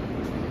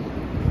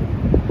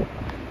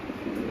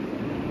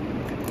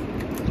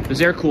 This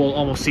air cool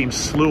almost seems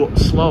slow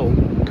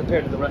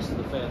compared to the rest of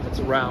the fans that's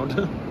around.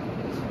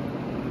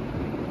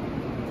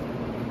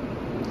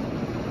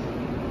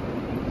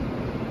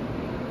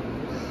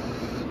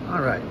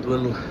 All right,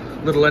 little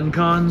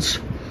Encons.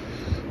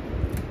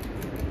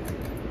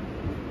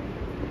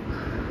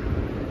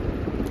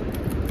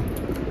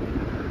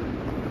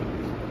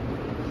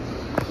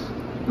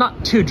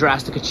 Not too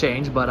drastic a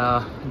change, but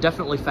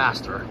definitely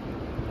faster.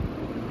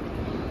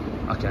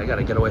 Okay, I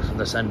gotta get away from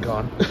this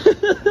Encon.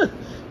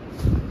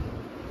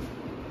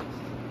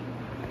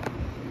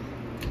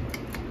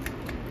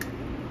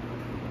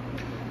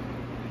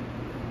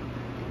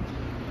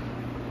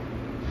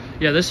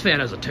 Yeah, this fan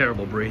has a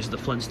terrible breeze, the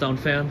Flintstone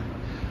fan.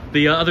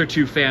 The other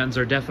two fans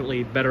are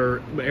definitely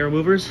better air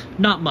movers.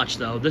 Not much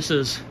though. This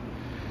is,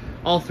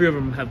 all three of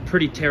them have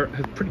pretty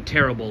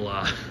terrible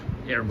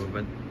air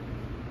movement.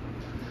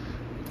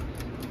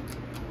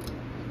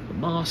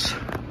 Moss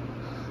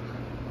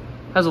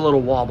has a little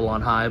wobble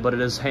on high, but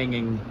it is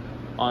hanging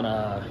on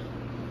a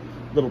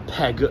little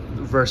peg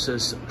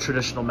versus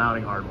traditional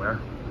mounting hardware.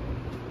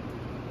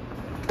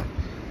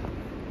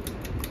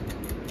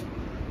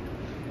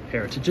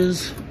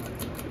 Heritages.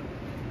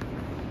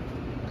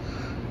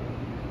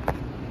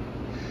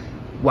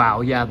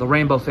 Wow, yeah, the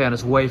rainbow fan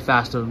is way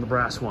faster than the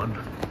brass one.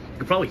 You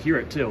can probably hear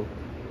it too.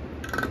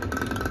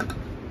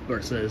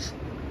 Versus.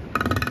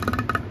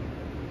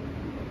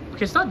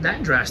 Okay, it's not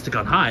that drastic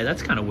on high.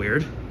 That's kind of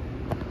weird.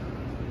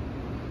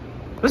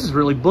 This is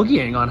really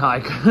boogieing on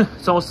high.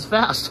 It's almost as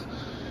fast.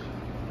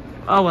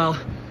 Oh well.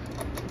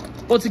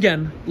 Once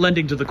again,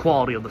 lending to the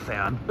quality of the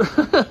fan.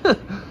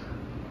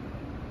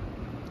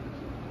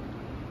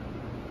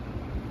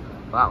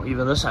 Wow,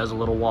 even this has a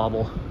little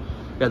wobble.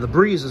 Yeah, the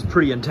breeze is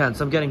pretty intense.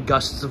 I'm getting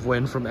gusts of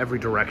wind from every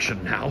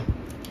direction now.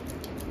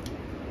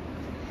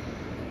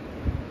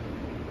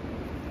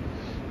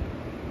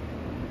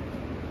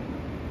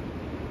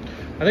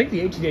 I think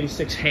the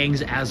 1886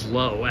 hangs as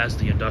low as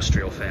the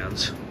industrial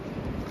fans.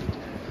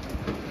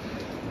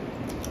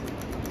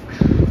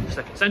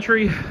 Second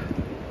century.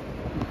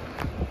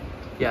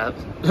 Yeah,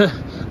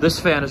 this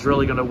fan is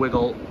really gonna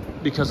wiggle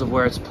because of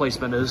where its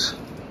placement is.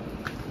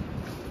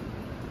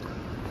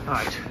 All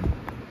right,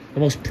 the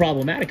most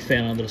problematic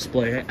fan on the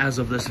display as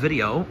of this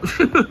video.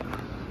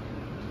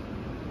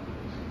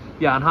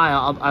 Yeah, on high,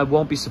 I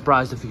won't be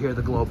surprised if you hear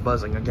the globe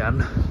buzzing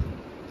again.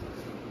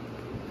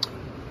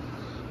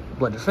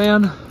 Blender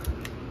fan.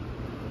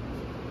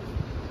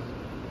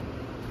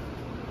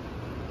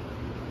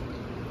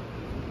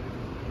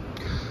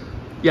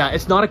 Yeah,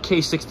 it's not a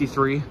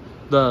K63.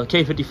 The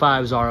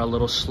K55s are a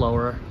little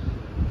slower.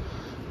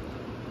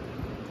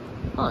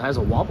 Oh, it has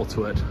a wobble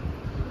to it.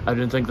 I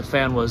didn't think the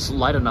fan was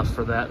light enough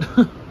for that.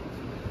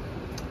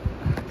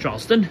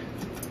 Charleston.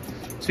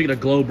 Speaking of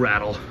globe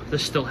rattle,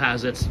 this still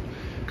has its,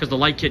 because the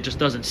light kit just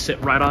doesn't sit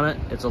right on it.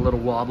 It's a little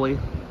wobbly.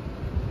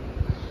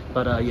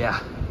 But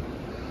yeah,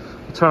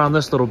 turn on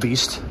this little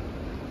beast.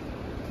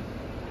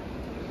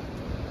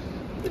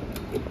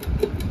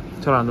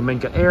 Turn on the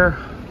Minka Aire.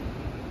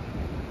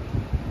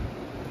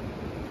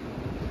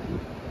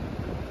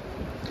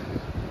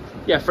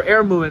 Yeah, for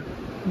air movement,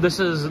 this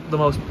is the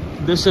most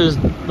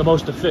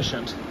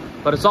efficient,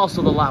 but it's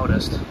also the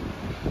loudest.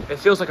 It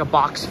feels like a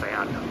box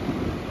fan.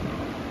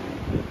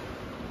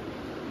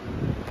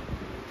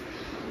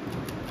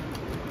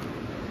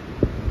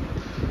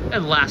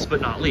 And last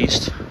but not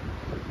least,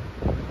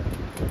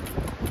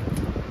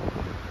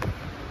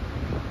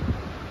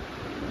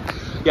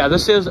 yeah,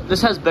 this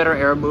has better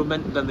air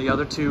movement than the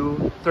other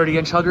two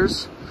 30-inch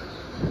huggers,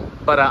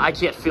 but I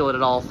can't feel it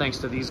at all thanks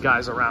to these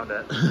guys around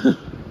it.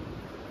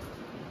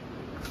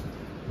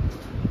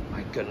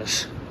 My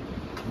goodness.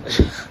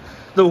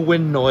 The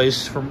wind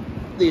noise from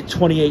the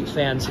 28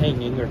 fans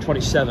hanging, or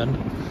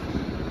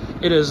 27,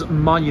 it is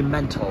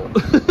monumental.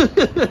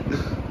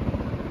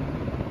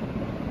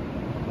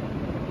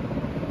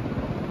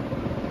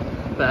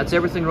 That's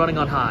everything running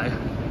on high.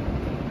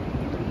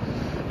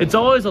 It's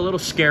always a little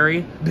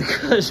scary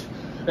because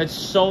there's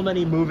so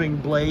many moving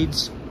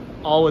blades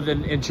all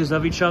within inches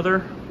of each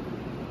other.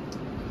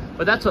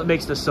 But that's what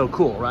makes this so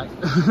cool, right?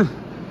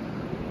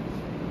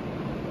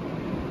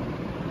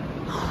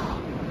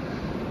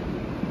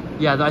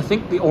 Yeah, I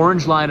think the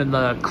orange line and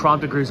the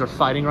Crompton Greaves are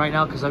fighting right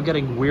now because I'm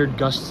getting weird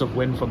gusts of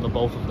wind from the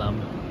both of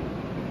them.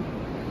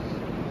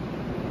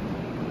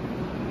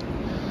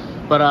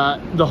 But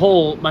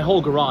my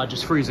whole garage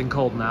is freezing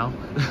cold now.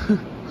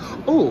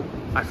 Oh,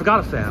 I forgot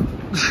a fan.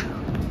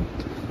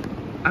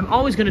 I'm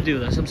always gonna do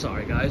this, I'm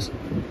sorry guys.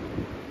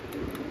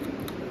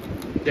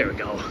 There we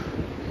go.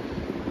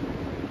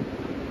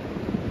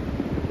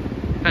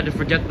 Had to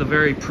forget the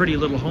very pretty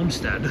little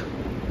Homestead.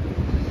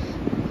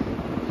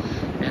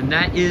 And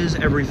that is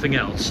everything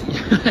else.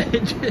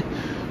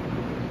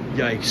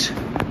 Yikes.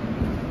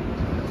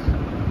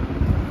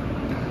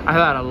 I've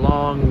had a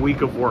long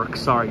week of work,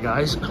 sorry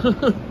guys.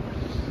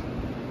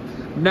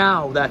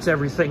 Now that's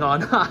everything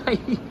on high.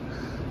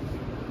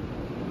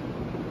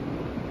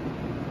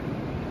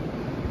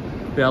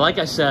 Yeah, like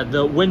I said,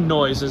 the wind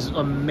noise is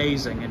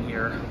amazing in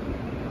here.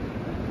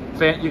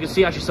 You can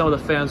see actually some of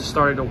the fans are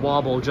starting to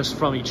wobble just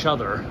from each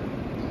other.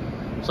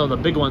 Some of the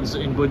big ones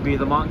would be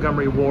the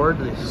Montgomery Ward,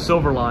 the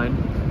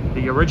Silverline,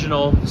 the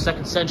original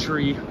 2nd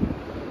century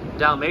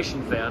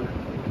Dalmatian fan.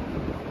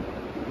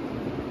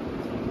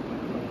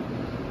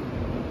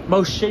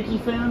 Most shaky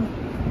fan?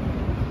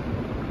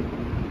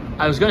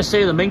 I was going to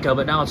say the Minka,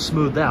 but now it's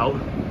smoothed out.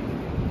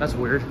 That's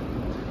weird.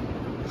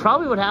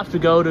 Probably would have to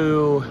go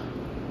to,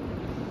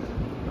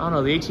 I don't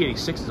know, the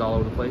 1886 is all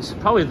over the place.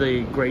 Probably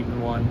the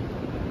Grayton I.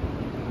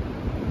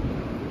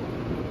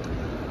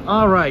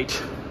 All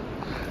right.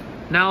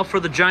 Now for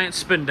the giant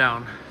spin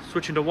down.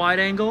 Switching to wide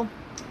angle.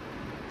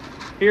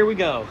 Here we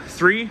go.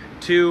 3,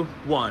 2,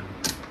 1.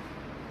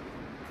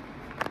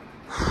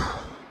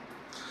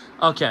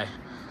 Okay.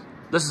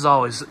 This is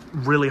always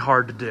really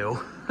hard to do.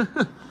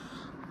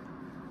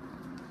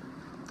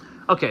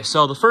 Okay,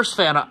 so the first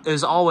fan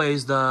is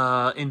always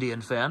the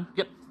Indian fan.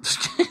 Yep.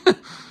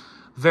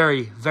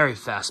 Very, very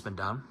fast spin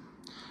down.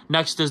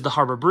 Next is the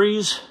Harbor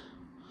Breeze.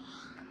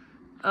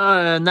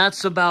 And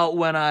that's about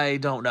when I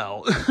don't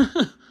know.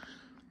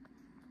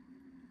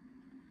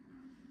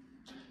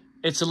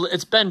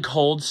 It's been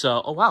cold,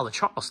 so... Oh, wow, the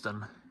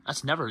Charleston.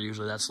 That's never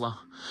usually that slow.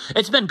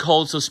 It's been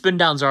cold, so spin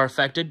downs are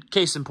affected.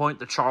 Case in point,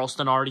 the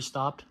Charleston already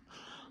stopped.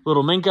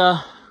 Little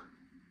Minka.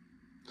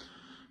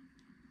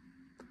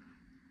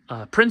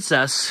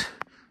 Princess.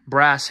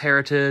 Brass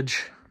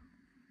Heritage.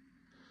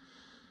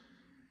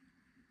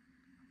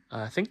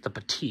 I think the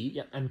Petite.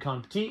 Yeah,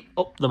 Encon Petite.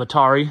 Oh, the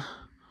Metarie.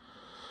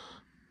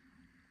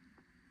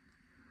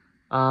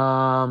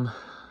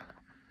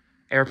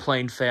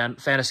 Airplane fan.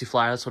 Fantasy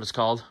Flyer, that's what it's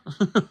called.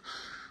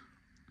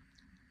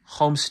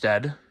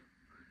 Homestead.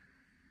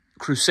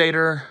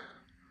 Crusader.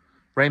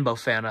 Rainbow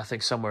fan, I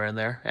think, somewhere in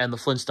there. And the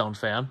Flintstone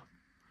fan.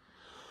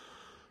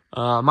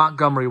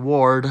 Montgomery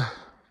Ward.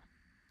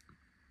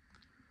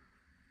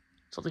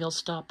 Something else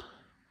stop?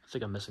 I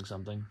think I'm missing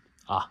something.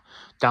 Ah,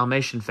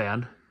 Dalmatian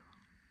fan.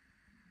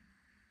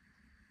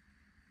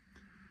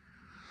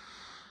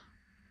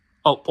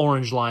 Oh,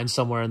 orange line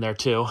somewhere in there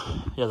too.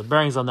 Yeah, the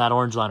bearings on that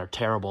orange line are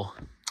terrible.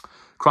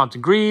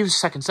 Crompton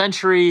Greaves, 2nd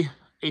century,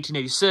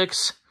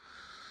 1886.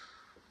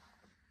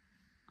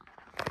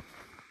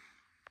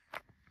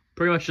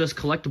 Pretty much just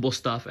collectible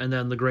stuff, and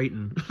then the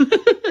Grayton.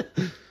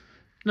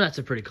 That's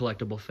a pretty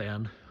collectible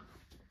fan.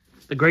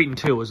 The Grayton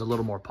 2 was a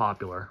little more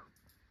popular.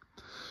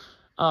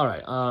 All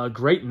right,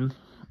 Grayton.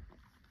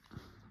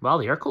 Well,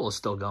 the air cool is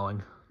still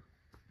going.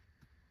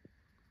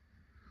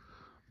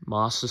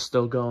 Moss is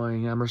still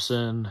going.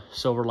 Emerson,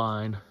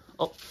 Silverline.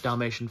 Oh,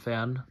 Dalmatian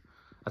fan.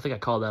 I think I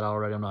called that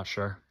already, I'm not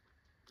sure.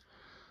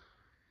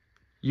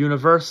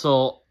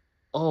 Universal,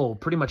 oh,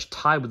 pretty much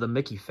tied with the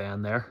Mickey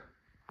fan there.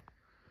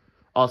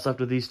 Also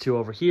after these two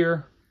over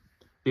here.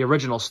 The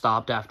original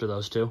stopped after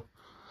those two.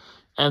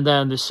 And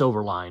then the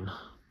Silverline.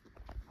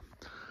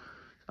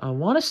 I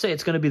want to say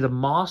it's going to be the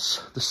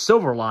Moss, the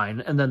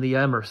Silverline, and then the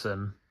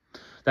Emerson.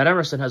 That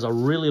Emerson has a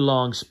really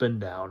long spin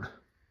down.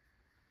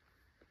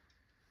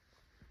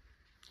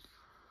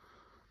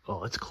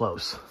 Oh, it's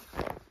close.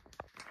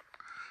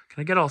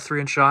 Can I get all three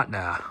in shot?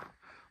 Nah.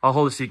 I'll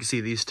hold it so you can see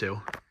these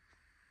two.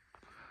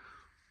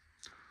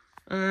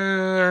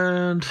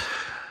 And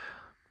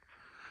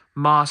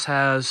Moss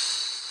has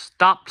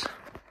stopped.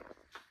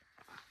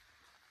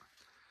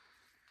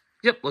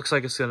 Yep, looks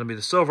like it's going to be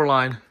the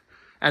Silverline.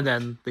 And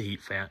then the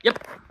heat fan.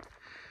 Yep.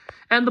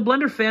 And the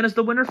blender fan is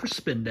the winner for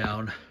spin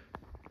down.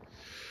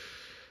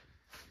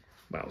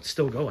 Wow, it's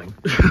still going.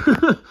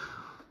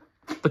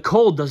 The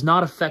cold does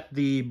not affect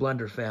the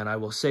blender fan, I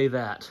will say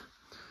that.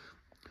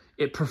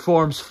 It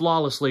performs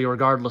flawlessly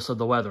regardless of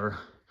the weather.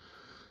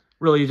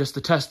 Really just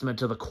a testament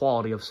to the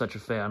quality of such a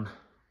fan.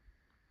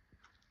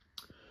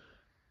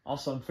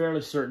 Also, I'm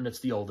fairly certain it's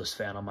the oldest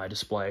fan on my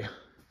display.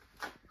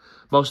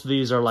 Most of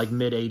these are like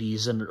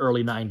mid-80s and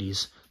early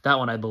 90s. That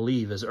one, I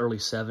believe, is early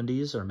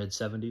 70s or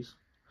mid-70s.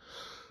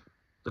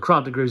 The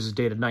Crompton Greaves is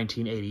dated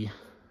 1980.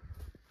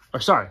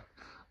 Or, sorry,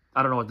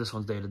 I don't know what this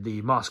one's dated.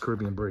 The Moss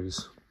Caribbean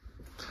Breeze.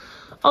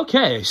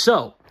 Okay,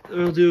 so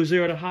we'll do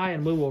 0 to high,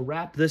 and we will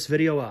wrap this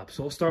video up.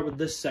 So we'll start with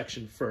this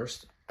section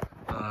first.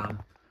 There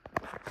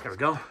we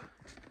go.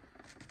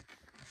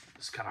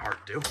 It's kind of hard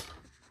to do.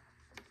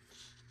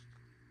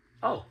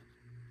 Oh.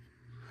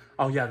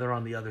 Oh, yeah, they're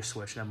on the other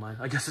switch. Never mind.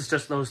 I guess it's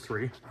just those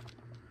three.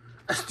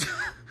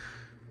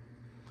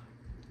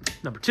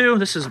 Number 2,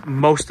 this is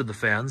most of the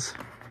fans.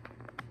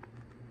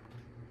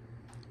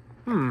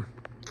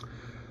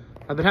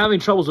 I've been having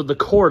troubles with the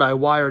cord I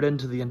wired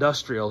into the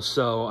industrial,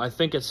 so I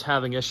think it's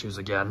having issues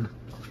again.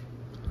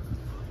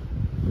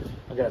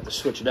 I'm gonna have to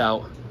switch it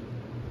out.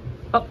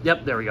 Oh,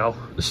 yep, there we go.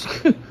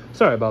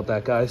 Sorry about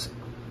that, guys.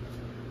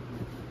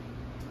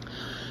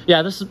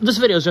 Yeah, this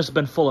video has just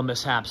been full of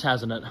mishaps,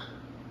 hasn't it?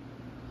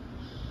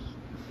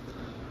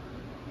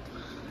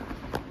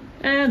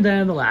 And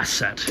then the last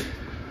set.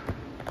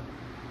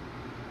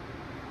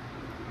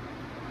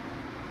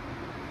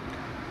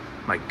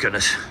 My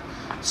goodness.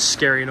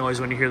 Scary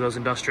noise when you hear those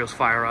industrials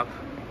fire up.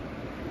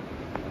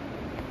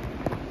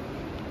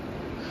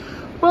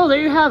 Well,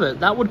 there you have it.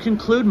 That would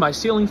conclude my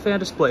ceiling fan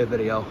display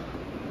video.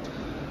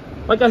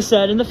 Like I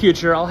said, in the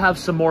future, I'll have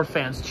some more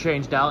fans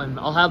changed out, and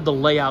I'll have the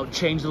layout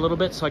changed a little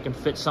bit so I can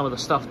fit some of the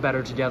stuff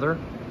better together.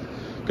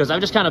 Because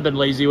I've just kind of been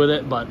lazy with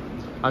it, but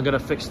I'm going to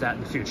fix that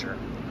in the future.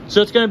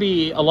 So it's going to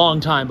be a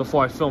long time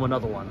before I film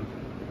another one.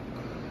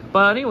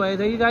 But anyway,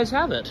 there you guys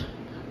have it.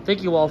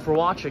 Thank you all for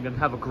watching, and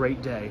have a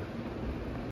great day.